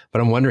 right?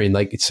 But I'm wondering,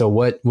 like, so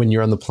when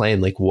you're on the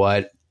plane, like,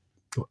 do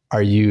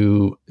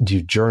you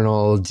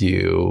journal? Do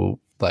you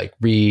like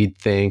read,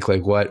 think,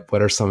 like what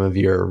are some of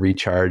your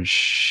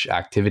recharge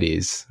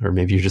activities? Or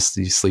maybe you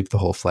sleep the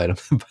whole flight.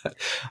 But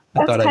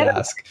I thought I'd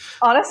ask.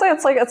 Honestly,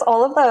 it's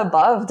all of the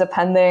above,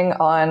 depending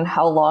on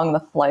how long the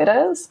flight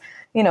is.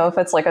 If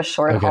it's like a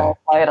short haul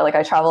flight, like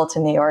I travel to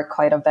New York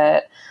quite a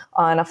bit.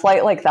 On a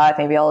flight like that,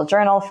 maybe I'll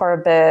journal for a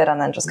bit and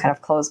then just kind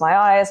of close my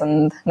eyes.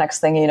 And next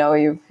thing you know,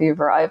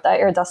 you've arrived at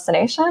your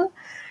destination.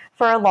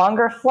 For a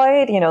longer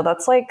flight,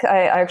 that's like,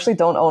 I actually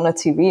don't own a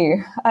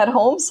TV at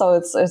home. So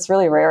it's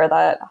really rare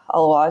that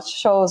I'll watch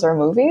shows or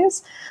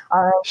movies.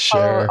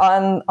 Sure.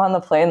 So on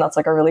the plane, that's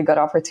like a really good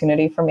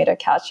opportunity for me to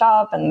catch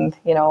up and,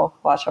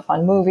 watch a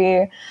fun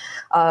movie,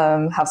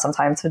 have some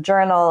time to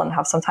journal and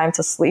have some time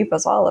to sleep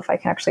as well, if I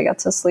can actually get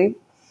to sleep.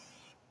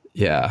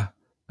 Yeah.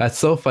 That's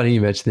so funny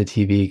you mentioned the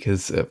TV,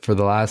 because for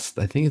the last,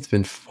 I think it's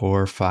been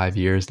 4 or 5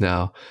 years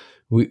now,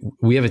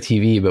 we have a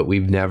TV, but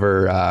we've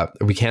never,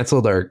 we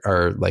canceled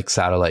our like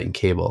satellite and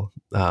cable,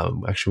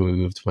 actually when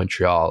we moved to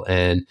Montreal,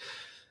 and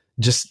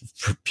just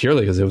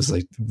purely because it was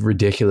like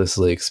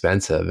ridiculously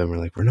expensive. And we're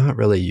like, we're not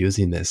really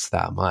using this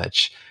that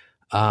much.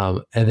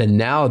 And then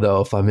now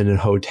though, if I'm in a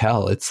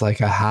hotel, it's like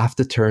I have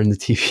to turn the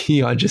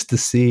TV on just to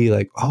see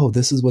like, oh,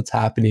 this is what's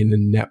happening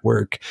in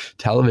network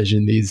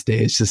television these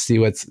days, to see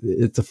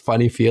it's a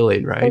funny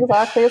feeling, right?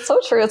 Exactly. It's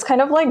so true. It's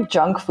kind of like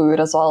junk food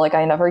as well. Like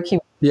I never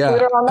keep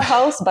food around the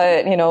house,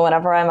 but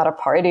whenever I'm at a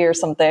party or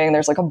something,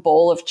 there's like a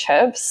bowl of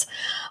chips.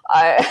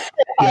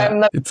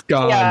 It's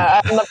gone.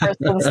 Yeah, I'm the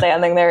person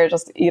standing there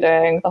just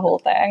eating the whole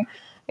thing.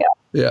 Yeah.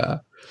 Yeah.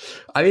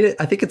 I mean,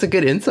 I think it's a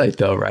good insight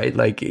though, right?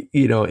 Like,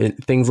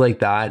 things like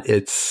that,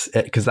 it's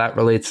because that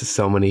relates to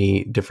so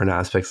many different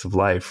aspects of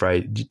life,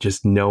 right?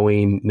 Just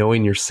knowing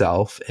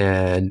yourself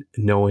and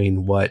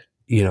knowing what,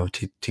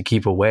 to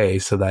keep away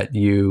so that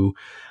you,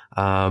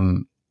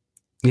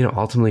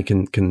 ultimately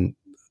can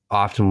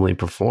optimally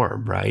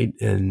perform, right?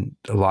 And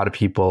a lot of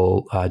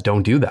people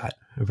don't do that,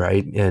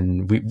 right?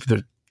 And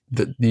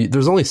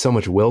there's only so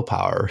much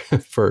willpower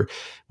for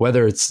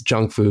whether it's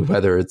junk food,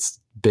 whether it's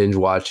binge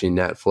watching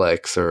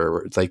Netflix,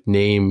 or it's like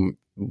name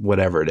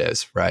whatever it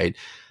is, right?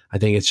 I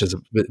think it's just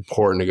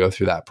important to go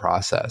through that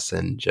process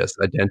and just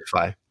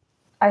identify.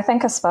 I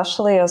think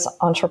especially as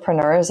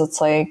entrepreneurs,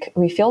 it's like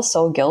we feel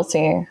so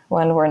guilty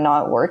when we're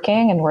not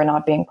working and we're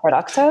not being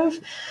productive.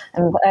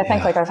 And I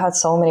think like I've had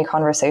so many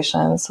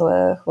conversations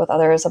with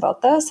others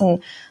about this,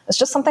 and it's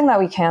just something that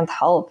we can't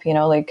help, you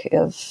know, like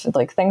if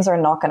like things are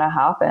not going to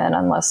happen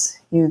unless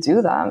you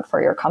do them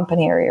for your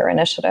company or your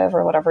initiative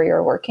or whatever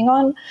you're working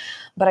on.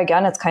 But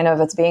again,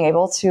 it's being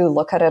able to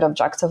look at it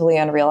objectively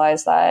and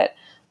realize that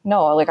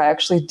no, like I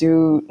actually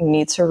do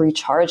need to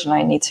recharge, and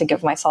I need to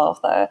give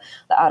myself the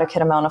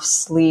adequate amount of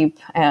sleep,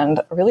 and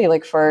really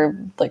like for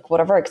like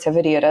whatever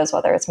activity it is,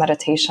 whether it's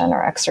meditation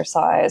or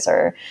exercise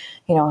or,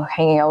 you know,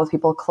 hanging out with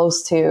people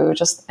close to,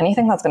 just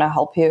anything that's going to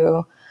help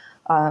you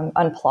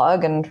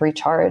unplug and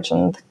recharge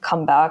and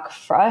come back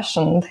fresh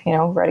and, you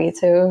know, ready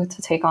to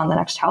take on the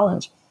next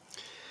challenge.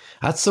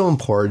 That's so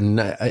important.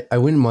 I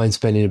wouldn't mind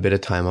spending a bit of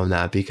time on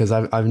that, because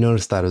I've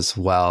noticed that as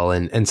well.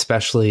 And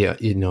especially,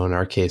 you know, in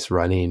our case,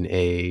 running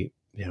a,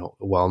 you know,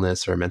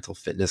 wellness or a mental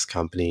fitness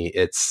company,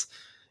 it's,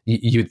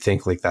 you'd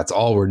think like that's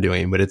all we're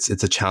doing, but it's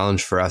a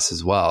challenge for us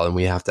as well. And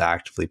we have to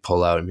actively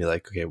pull out and be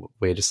like, okay,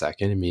 wait a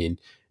second. I mean,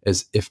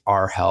 as if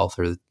our health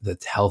or the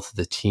health of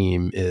the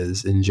team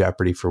is in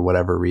jeopardy for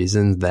whatever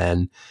reason,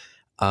 then,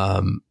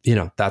 you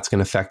know, that's going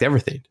to affect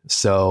everything.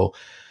 So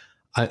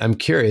I'm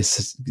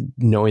curious,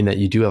 knowing that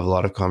you do have a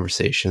lot of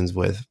conversations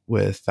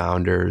with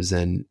founders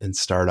and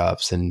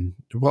startups, and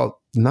well,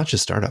 not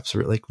just startups,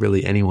 like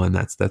really anyone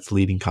that's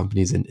leading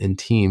companies and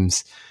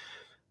teams.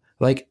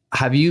 Like,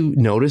 have you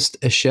noticed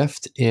a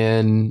shift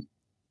in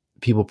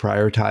people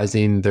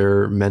prioritizing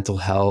their mental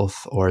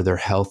health or their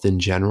health in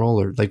general?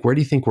 Or like, where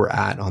do you think we're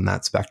at on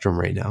that spectrum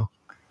right now?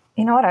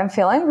 You know what? I'm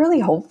feeling really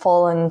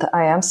hopeful, and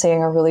I am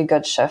seeing a really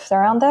good shift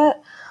around it.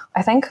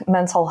 I think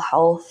mental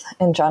health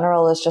in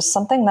general is just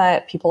something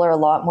that people are a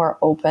lot more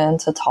open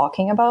to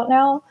talking about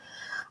now.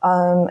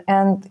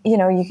 And, you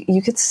know,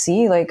 you could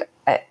see like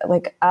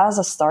as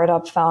a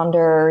startup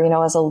founder, you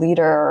know, as a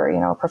leader, or, you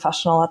know, a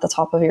professional at the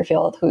top of your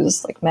field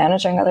who's like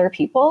managing other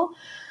people,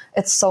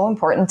 it's so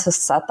important to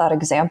set that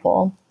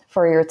example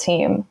for your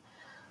team.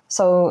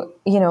 So,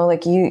 you know,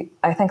 like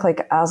I think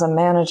like as a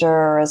manager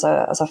or as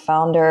a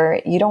founder,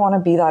 you don't want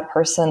to be that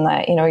person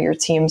that, you know, your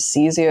team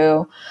sees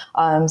you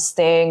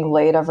staying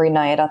late every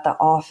night at the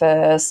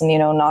office and, you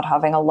know, not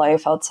having a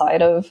life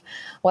outside of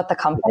what the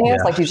company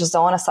is. Like, you just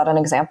don't want to set an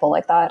example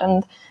like that.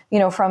 And, you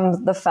know,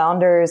 from the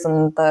founders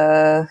and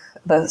the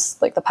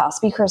past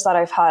speakers that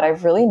I've had,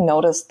 I've really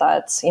noticed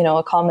that, you know,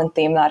 a common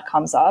theme that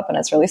comes up, and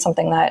it's really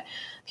something that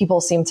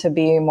people seem to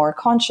be more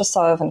conscious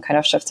of and kind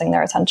of shifting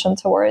their attention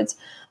towards,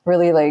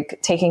 really like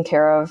taking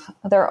care of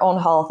their own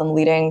health and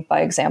leading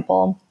by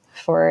example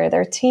for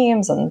their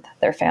teams and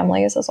their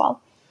families as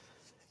well.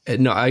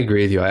 No, I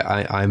agree with you.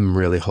 I'm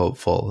really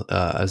hopeful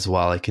as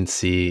well. I can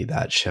see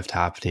that shift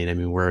happening. I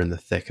mean, we're in the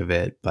thick of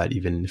it, but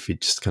even if you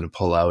just kind of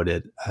pull out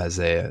it as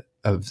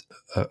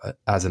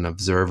as an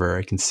observer,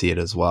 I can see it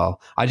as well.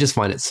 I just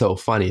find it so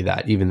funny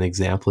that even the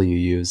example you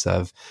use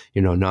of,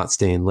 you know, not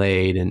staying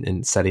late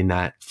and setting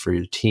that for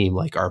your team,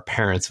 like our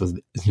parents was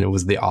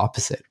the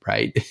opposite,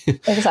 right?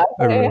 Exactly.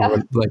 I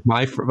remember,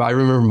 I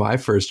remember my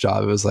first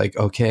job. It was like,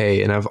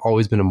 okay, and I've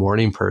always been a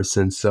morning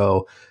person,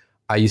 so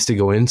I used to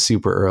go in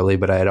super early,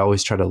 but I'd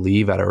always try to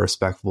leave at a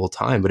respectable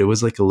time. But it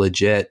was like a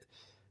legit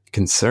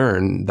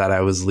concern that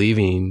I was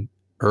leaving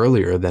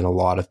earlier than a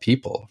lot of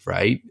people,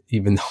 right?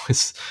 Even though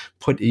it's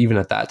even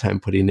at that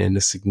time, putting in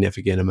a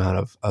significant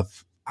amount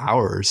of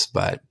hours,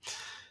 but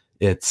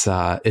it's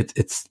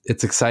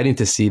exciting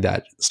to see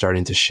that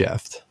starting to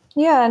shift.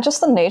 Yeah, and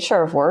just the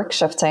nature of work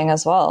shifting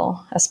as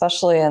well,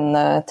 especially in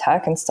the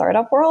tech and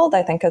startup world.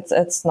 I think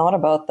it's not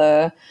about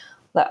the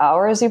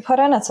hours you put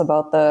in, it's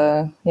about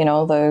the, you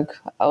know, the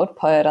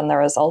output and the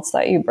results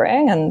that you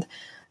bring, and,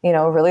 you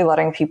know, really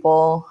letting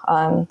people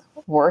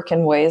work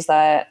in ways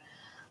that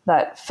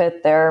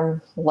fit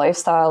their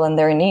lifestyle and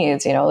their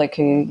needs. You know, like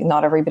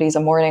not everybody's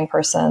a morning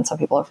person. Some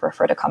people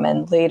prefer to come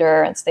in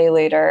later and stay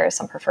later.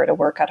 Some prefer to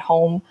work at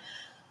home.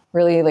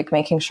 Really like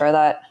making sure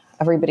that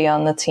everybody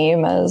on the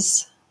team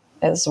is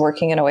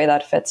working in a way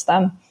that fits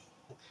them.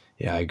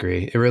 Yeah, I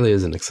agree. It really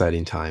is an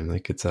exciting time.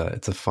 Like it's a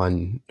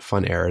fun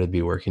era to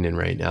be working in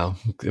right now.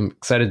 I'm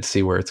excited to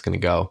see where it's going to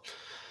go.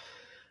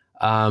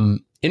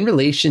 In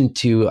relation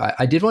to,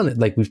 I did want to,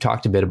 like, we've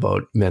talked a bit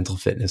about mental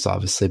fitness,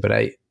 obviously, but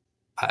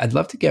I'd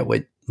love to get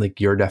what, like,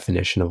 your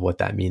definition of what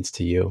that means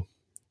to you.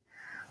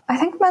 I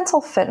think mental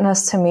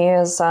fitness to me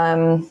is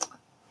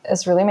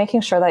really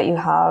making sure that you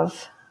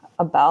have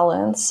a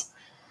balance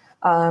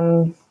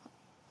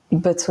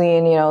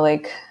between, you know,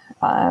 like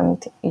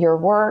your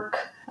work,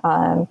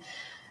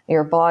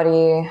 your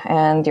body,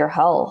 and your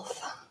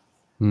health.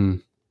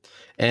 And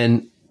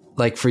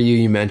like for you,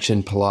 you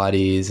mentioned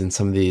Pilates and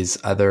some of these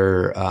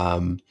other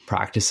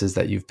practices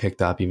that you've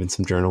picked up, even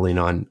some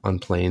journaling on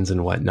planes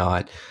and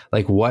whatnot.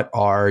 Like, what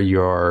are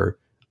your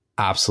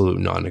absolute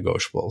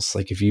non-negotiables?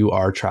 Like, if you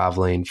are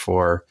traveling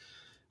for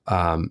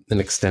an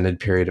extended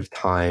period of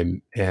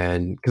time,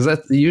 and because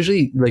that's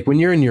usually like when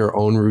you're in your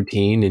own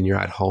routine and you're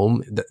at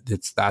home,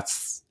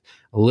 that's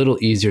a little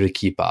easier to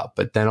keep up.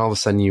 But then all of a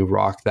sudden you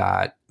rock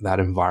that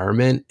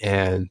environment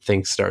and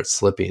things start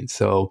slipping.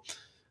 So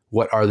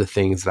what are the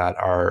things that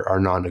are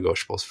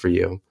non-negotiables for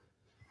you?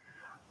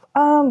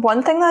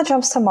 One thing that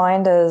jumps to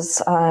mind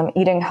is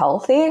eating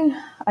healthy.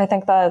 I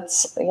think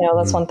that's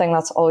one thing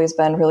that's always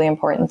been really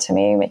important to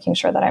me, making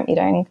sure that I'm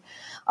eating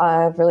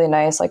really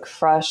nice, like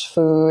fresh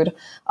food,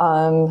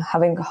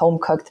 having home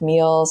cooked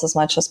meals as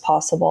much as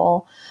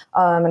possible,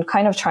 and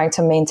kind of trying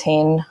to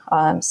maintain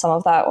some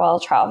of that while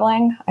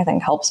traveling, I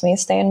think helps me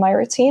stay in my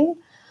routine.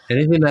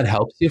 Anything that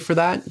helps you for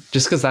that?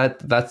 Just because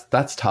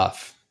that's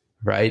tough,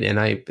 right? And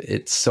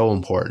it's so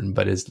important.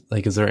 But is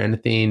there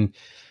anything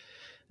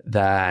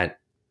that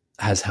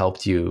has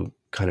helped you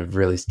kind of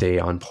really stay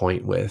on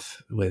point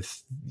with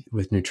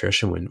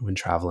nutrition when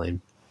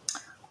traveling?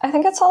 I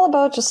think it's all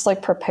about just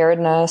like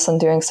preparedness and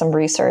doing some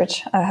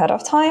research ahead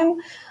of time,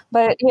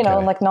 but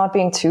like not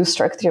being too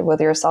strict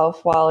with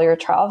yourself while you're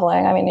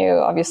traveling. I mean, you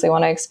obviously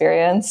want to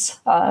experience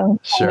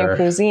new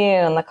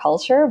cuisine and the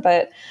culture,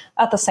 but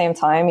at the same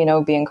time,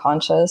 being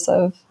conscious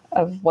of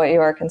what you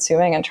are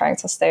consuming and trying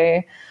to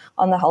stay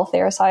on the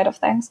healthier side of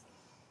things.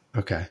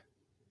 Okay.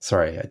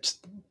 Sorry. I just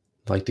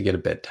like to get a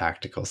bit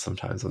tactical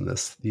sometimes on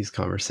these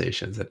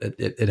conversations.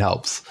 It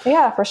helps.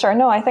 Yeah, for sure.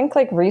 No, I think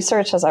like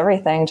research is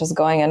everything. Just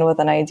going in with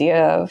an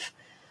idea of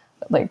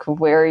like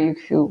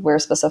where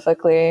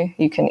specifically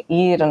you can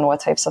eat and what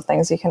types of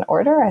things you can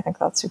order. I think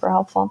that's super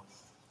helpful.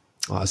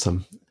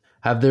 Awesome.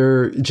 Have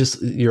there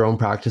just your own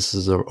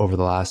practices over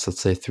the last,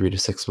 let's say 3 to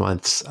 6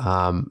 months?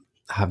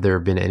 Have there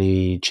been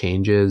any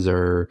changes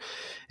or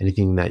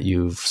anything that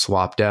you've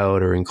swapped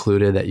out or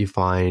included that you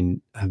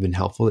find have been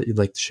helpful that you'd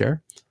like to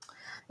share?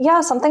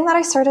 Yeah, something that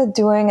I started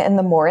doing in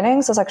the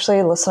mornings is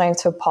actually listening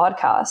to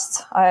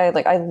podcasts.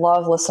 I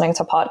love listening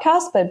to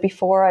podcasts, but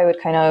before I would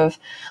kind of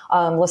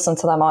listen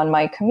to them on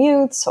my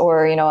commutes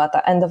or, at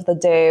the end of the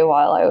day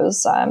while I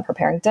was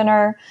preparing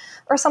dinner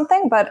or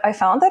something. But I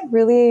found that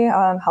really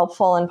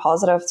helpful and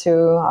positive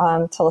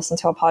to listen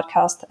to a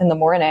podcast in the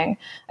morning.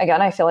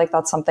 Again, I feel like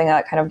that's something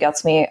that kind of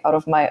gets me out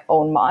of my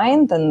own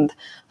mind and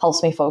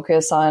helps me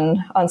focus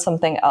on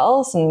something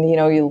else. And,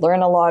 you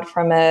learn a lot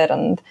from it.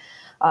 And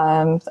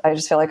I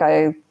just feel like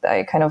I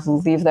kind of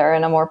leave there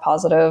in a more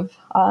positive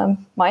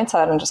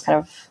mindset and just kind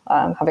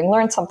of having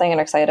learned something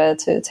and excited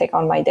to take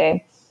on my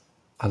day.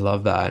 I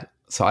love that.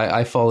 So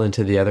I fall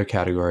into the other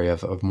category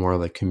of more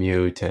like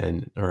commute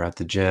or at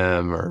the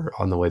gym or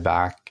on the way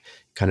back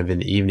kind of in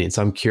the evening.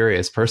 So I'm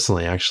curious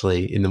personally,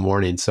 actually in the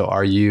morning. So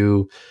are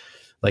you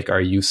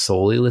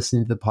solely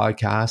listening to the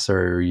podcast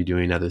or are you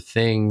doing other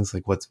things?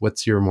 Like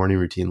what's your morning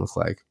routine look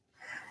like?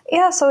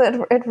 Yeah,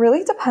 so it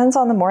really depends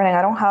on the morning.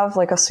 I don't have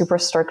like a super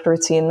strict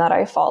routine that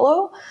I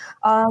follow,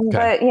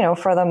 but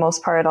for the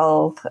most part,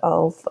 I'll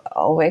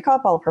wake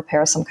up, I'll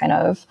prepare some kind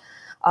of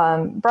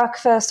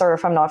breakfast, or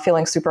if I'm not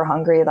feeling super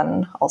hungry,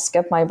 then I'll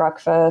skip my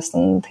breakfast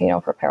and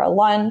prepare a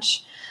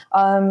lunch.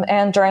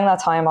 And during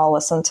that time, I'll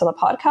listen to the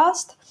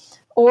podcast.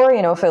 Or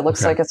if it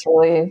looks like it's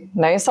really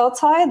nice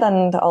outside,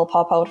 then I'll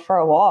pop out for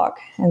a walk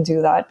and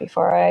do that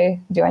before I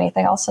do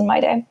anything else in my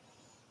day.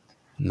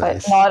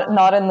 Nice. But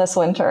not in this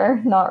winter,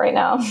 not right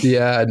now.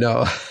 Yeah,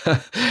 no.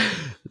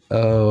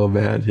 Oh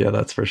man, yeah,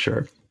 that's for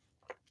sure.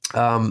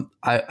 I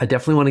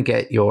definitely want to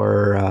get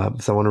your,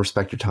 so I want to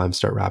respect your time,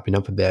 start wrapping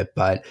up a bit,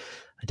 but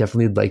I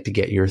definitely would like to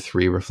get your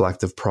 3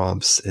 reflective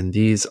prompts. And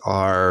these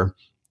are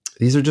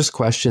just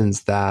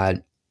questions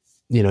that,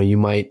 you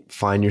might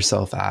find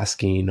yourself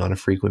asking on a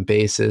frequent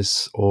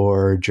basis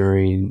or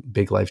during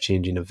big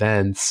life-changing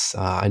events.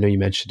 I know you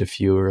mentioned a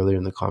few earlier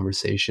in the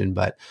conversation,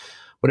 but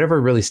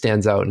whatever really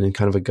stands out and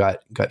kind of a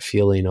gut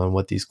feeling on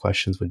what these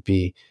questions would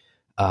be.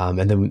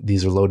 And then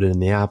these are loaded in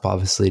the app,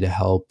 obviously, to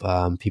help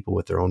people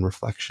with their own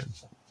reflection.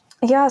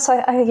 Yeah, so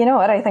I you know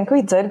what, I think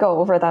we did go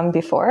over them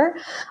before.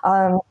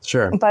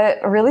 Sure. But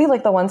really,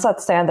 like the ones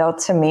that stand out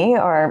to me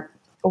are,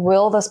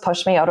 will this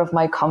push me out of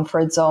my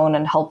comfort zone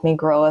and help me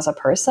grow as a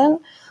person?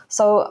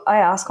 So I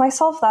ask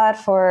myself that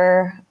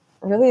for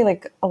really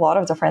like a lot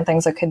of different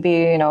things. It could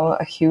be,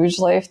 a huge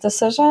life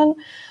decision,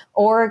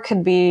 or it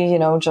could be,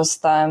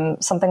 just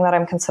something that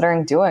I'm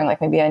considering doing,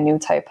 like maybe a new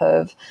type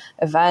of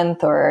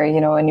event or,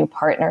 a new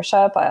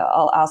partnership.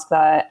 I'll ask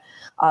that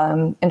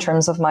in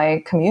terms of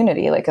my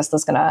community. Like, is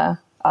this going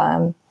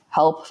to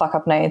help Fuck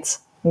Up Nights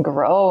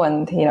grow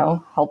and,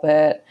 help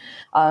it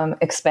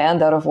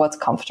expand out of what's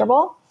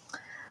comfortable?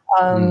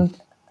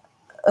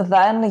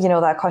 Then,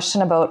 that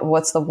question about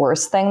what's the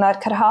worst thing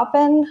that could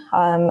happen.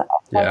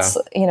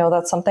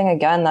 That's something,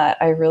 again, that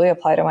I really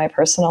apply to my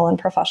personal and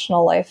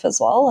professional life as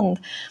well. And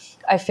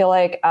I feel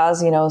like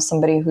as,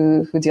 somebody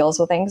who deals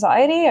with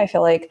anxiety, I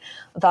feel like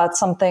that's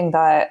something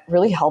that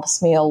really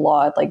helps me a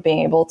lot, like being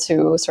able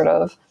to sort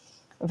of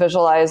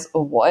visualize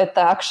what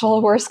the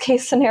actual worst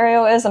case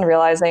scenario is and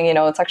realizing,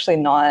 it's actually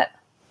not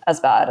as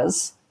bad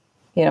as,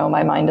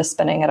 my mind is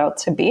spinning it out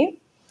to be.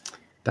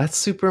 That's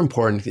super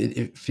important,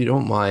 if you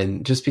don't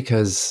mind, just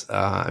because,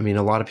 a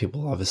lot of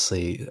people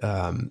obviously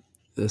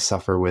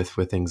suffer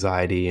with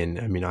anxiety.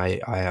 And I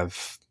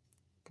have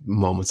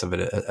moments of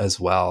it as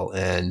well.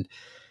 And,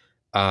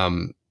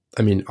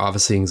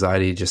 obviously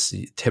anxiety just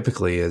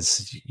typically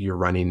is you're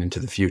running into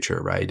the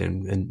future, right?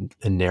 And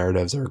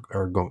narratives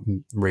are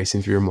going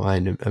racing through your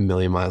mind a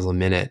million miles a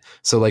minute.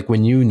 So like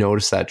when you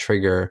notice that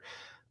trigger,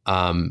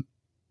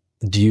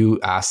 do you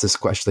ask this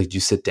question? Like, do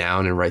you sit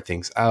down and write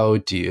things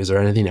out? Is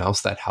there anything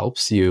else that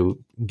helps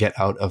you get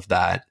out of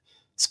that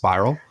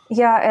spiral?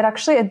 Yeah,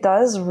 it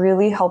does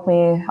really help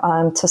me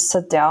to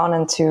sit down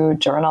and to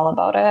journal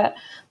about it,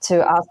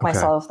 to ask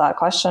myself that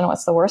question,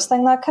 what's the worst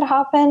thing that could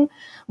happen?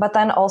 But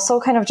then also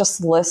kind of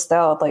just list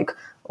out like,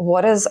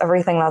 what is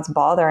everything that's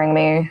bothering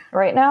me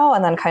right now?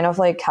 And then kind of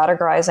like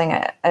categorizing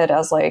it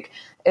as like,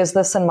 is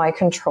this in my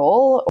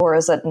control or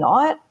is it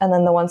not? And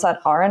then the ones that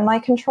are in my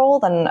control,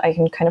 then I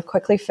can kind of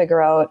quickly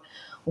figure out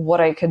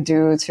what I could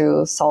do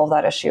to solve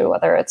that issue,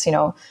 whether it's,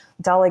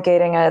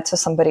 delegating it to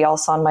somebody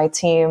else on my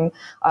team,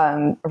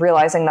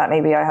 realizing that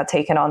maybe I had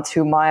taken on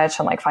too much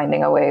and like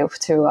finding a way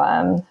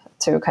to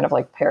kind of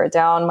like pare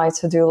down my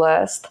to-do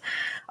list.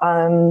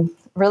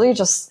 Really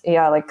just,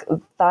 like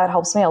that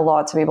helps me a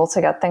lot to be able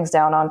to get things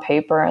down on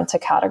paper and to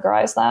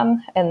categorize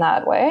them in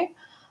that way.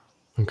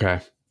 Okay.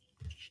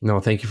 No,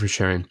 thank you for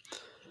sharing.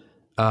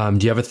 Do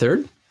you have a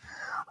third?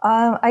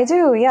 I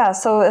do, yeah.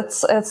 So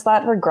it's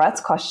that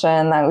regrets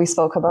question that we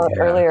spoke about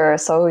earlier.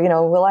 So,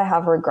 will I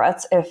have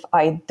regrets if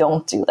I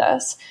don't do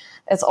this?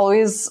 It's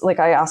always like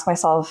I ask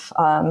myself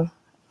on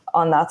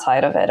that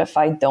side of it, if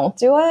I don't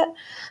do it,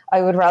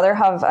 I would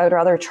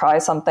rather try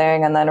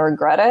something and then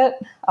regret it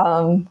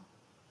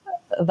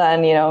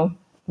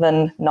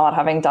than not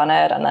having done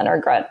it and then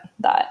regret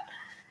that.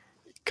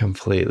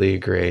 Completely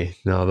agree.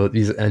 No,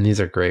 these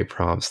are great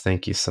prompts.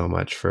 Thank you so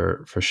much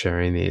for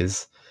sharing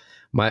these.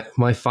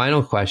 My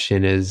final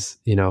question is,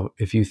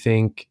 if you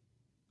think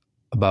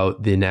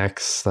about the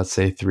next, let's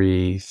say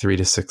 3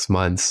 to 6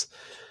 months,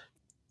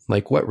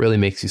 like what really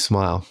makes you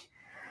smile?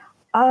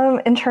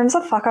 In terms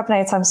of Fuck Up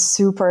Nights, I'm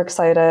super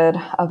excited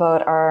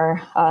about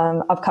our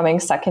upcoming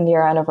 2nd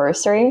year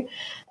anniversary.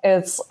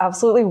 It's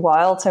absolutely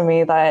wild to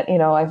me that,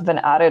 I've been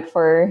at it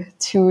for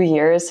 2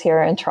 years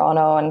here in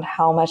Toronto and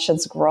how much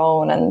it's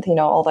grown and,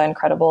 all the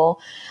incredible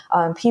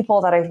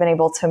people that I've been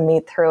able to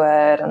meet through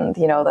it and,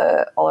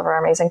 all of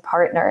our amazing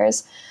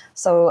partners.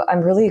 So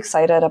I'm really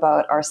excited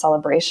about our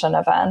celebration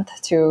event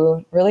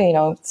to really,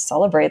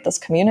 celebrate this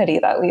community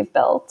that we've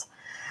built.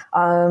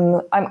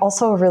 I'm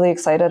also really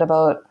excited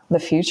about the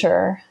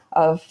future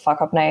of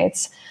Fuck Up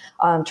Nights.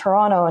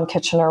 Toronto and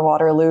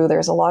Kitchener-Waterloo,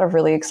 there's a lot of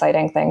really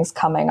exciting things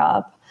coming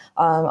up.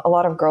 A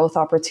lot of growth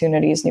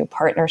opportunities, new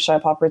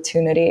partnership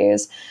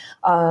opportunities,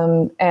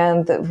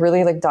 and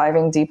really like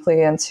diving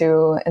deeply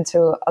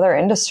into other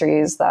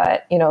industries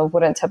that,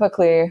 wouldn't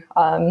typically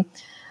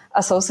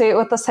associate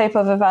with this type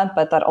of event,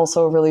 but that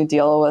also really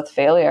deal with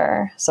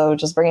failure. So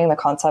just bringing the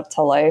concept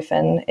to life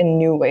in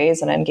new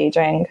ways and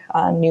engaging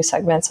new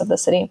segments of the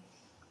city.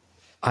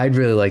 I'd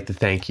really like to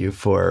thank you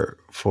for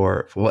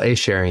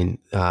sharing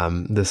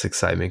this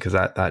excitement, because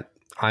that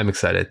I'm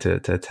excited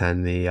to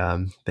attend the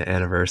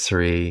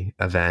anniversary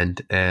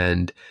event,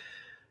 and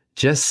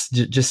just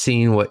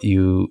seeing what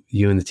you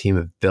and the team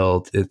have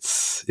built.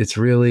 It's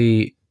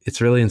really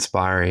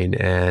inspiring.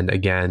 And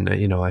again,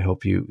 I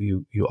hope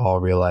you all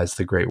realize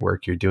the great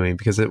work you're doing,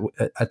 because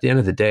at the end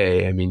of the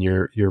day,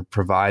 you're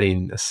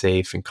providing a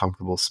safe and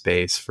comfortable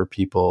space for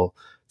people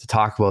to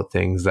talk about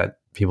things that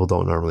people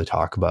don't normally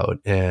talk about.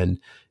 And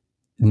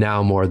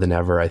now more than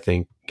ever, I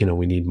think,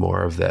 we need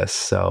more of this.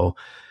 So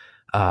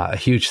a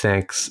huge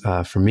thanks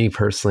from me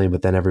personally,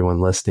 but then everyone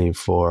listening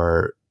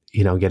for,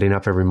 getting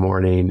up every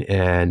morning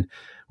and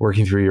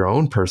working through your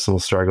own personal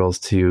struggles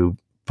to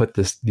put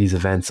these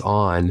events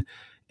on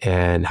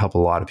and help a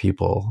lot of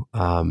people,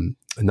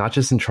 not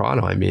just in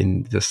Toronto.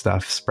 This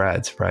stuff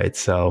spreads, right?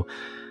 So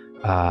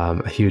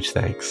a huge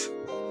thanks.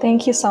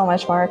 Thank you so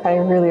much, Mark. I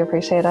really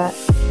appreciate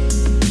it.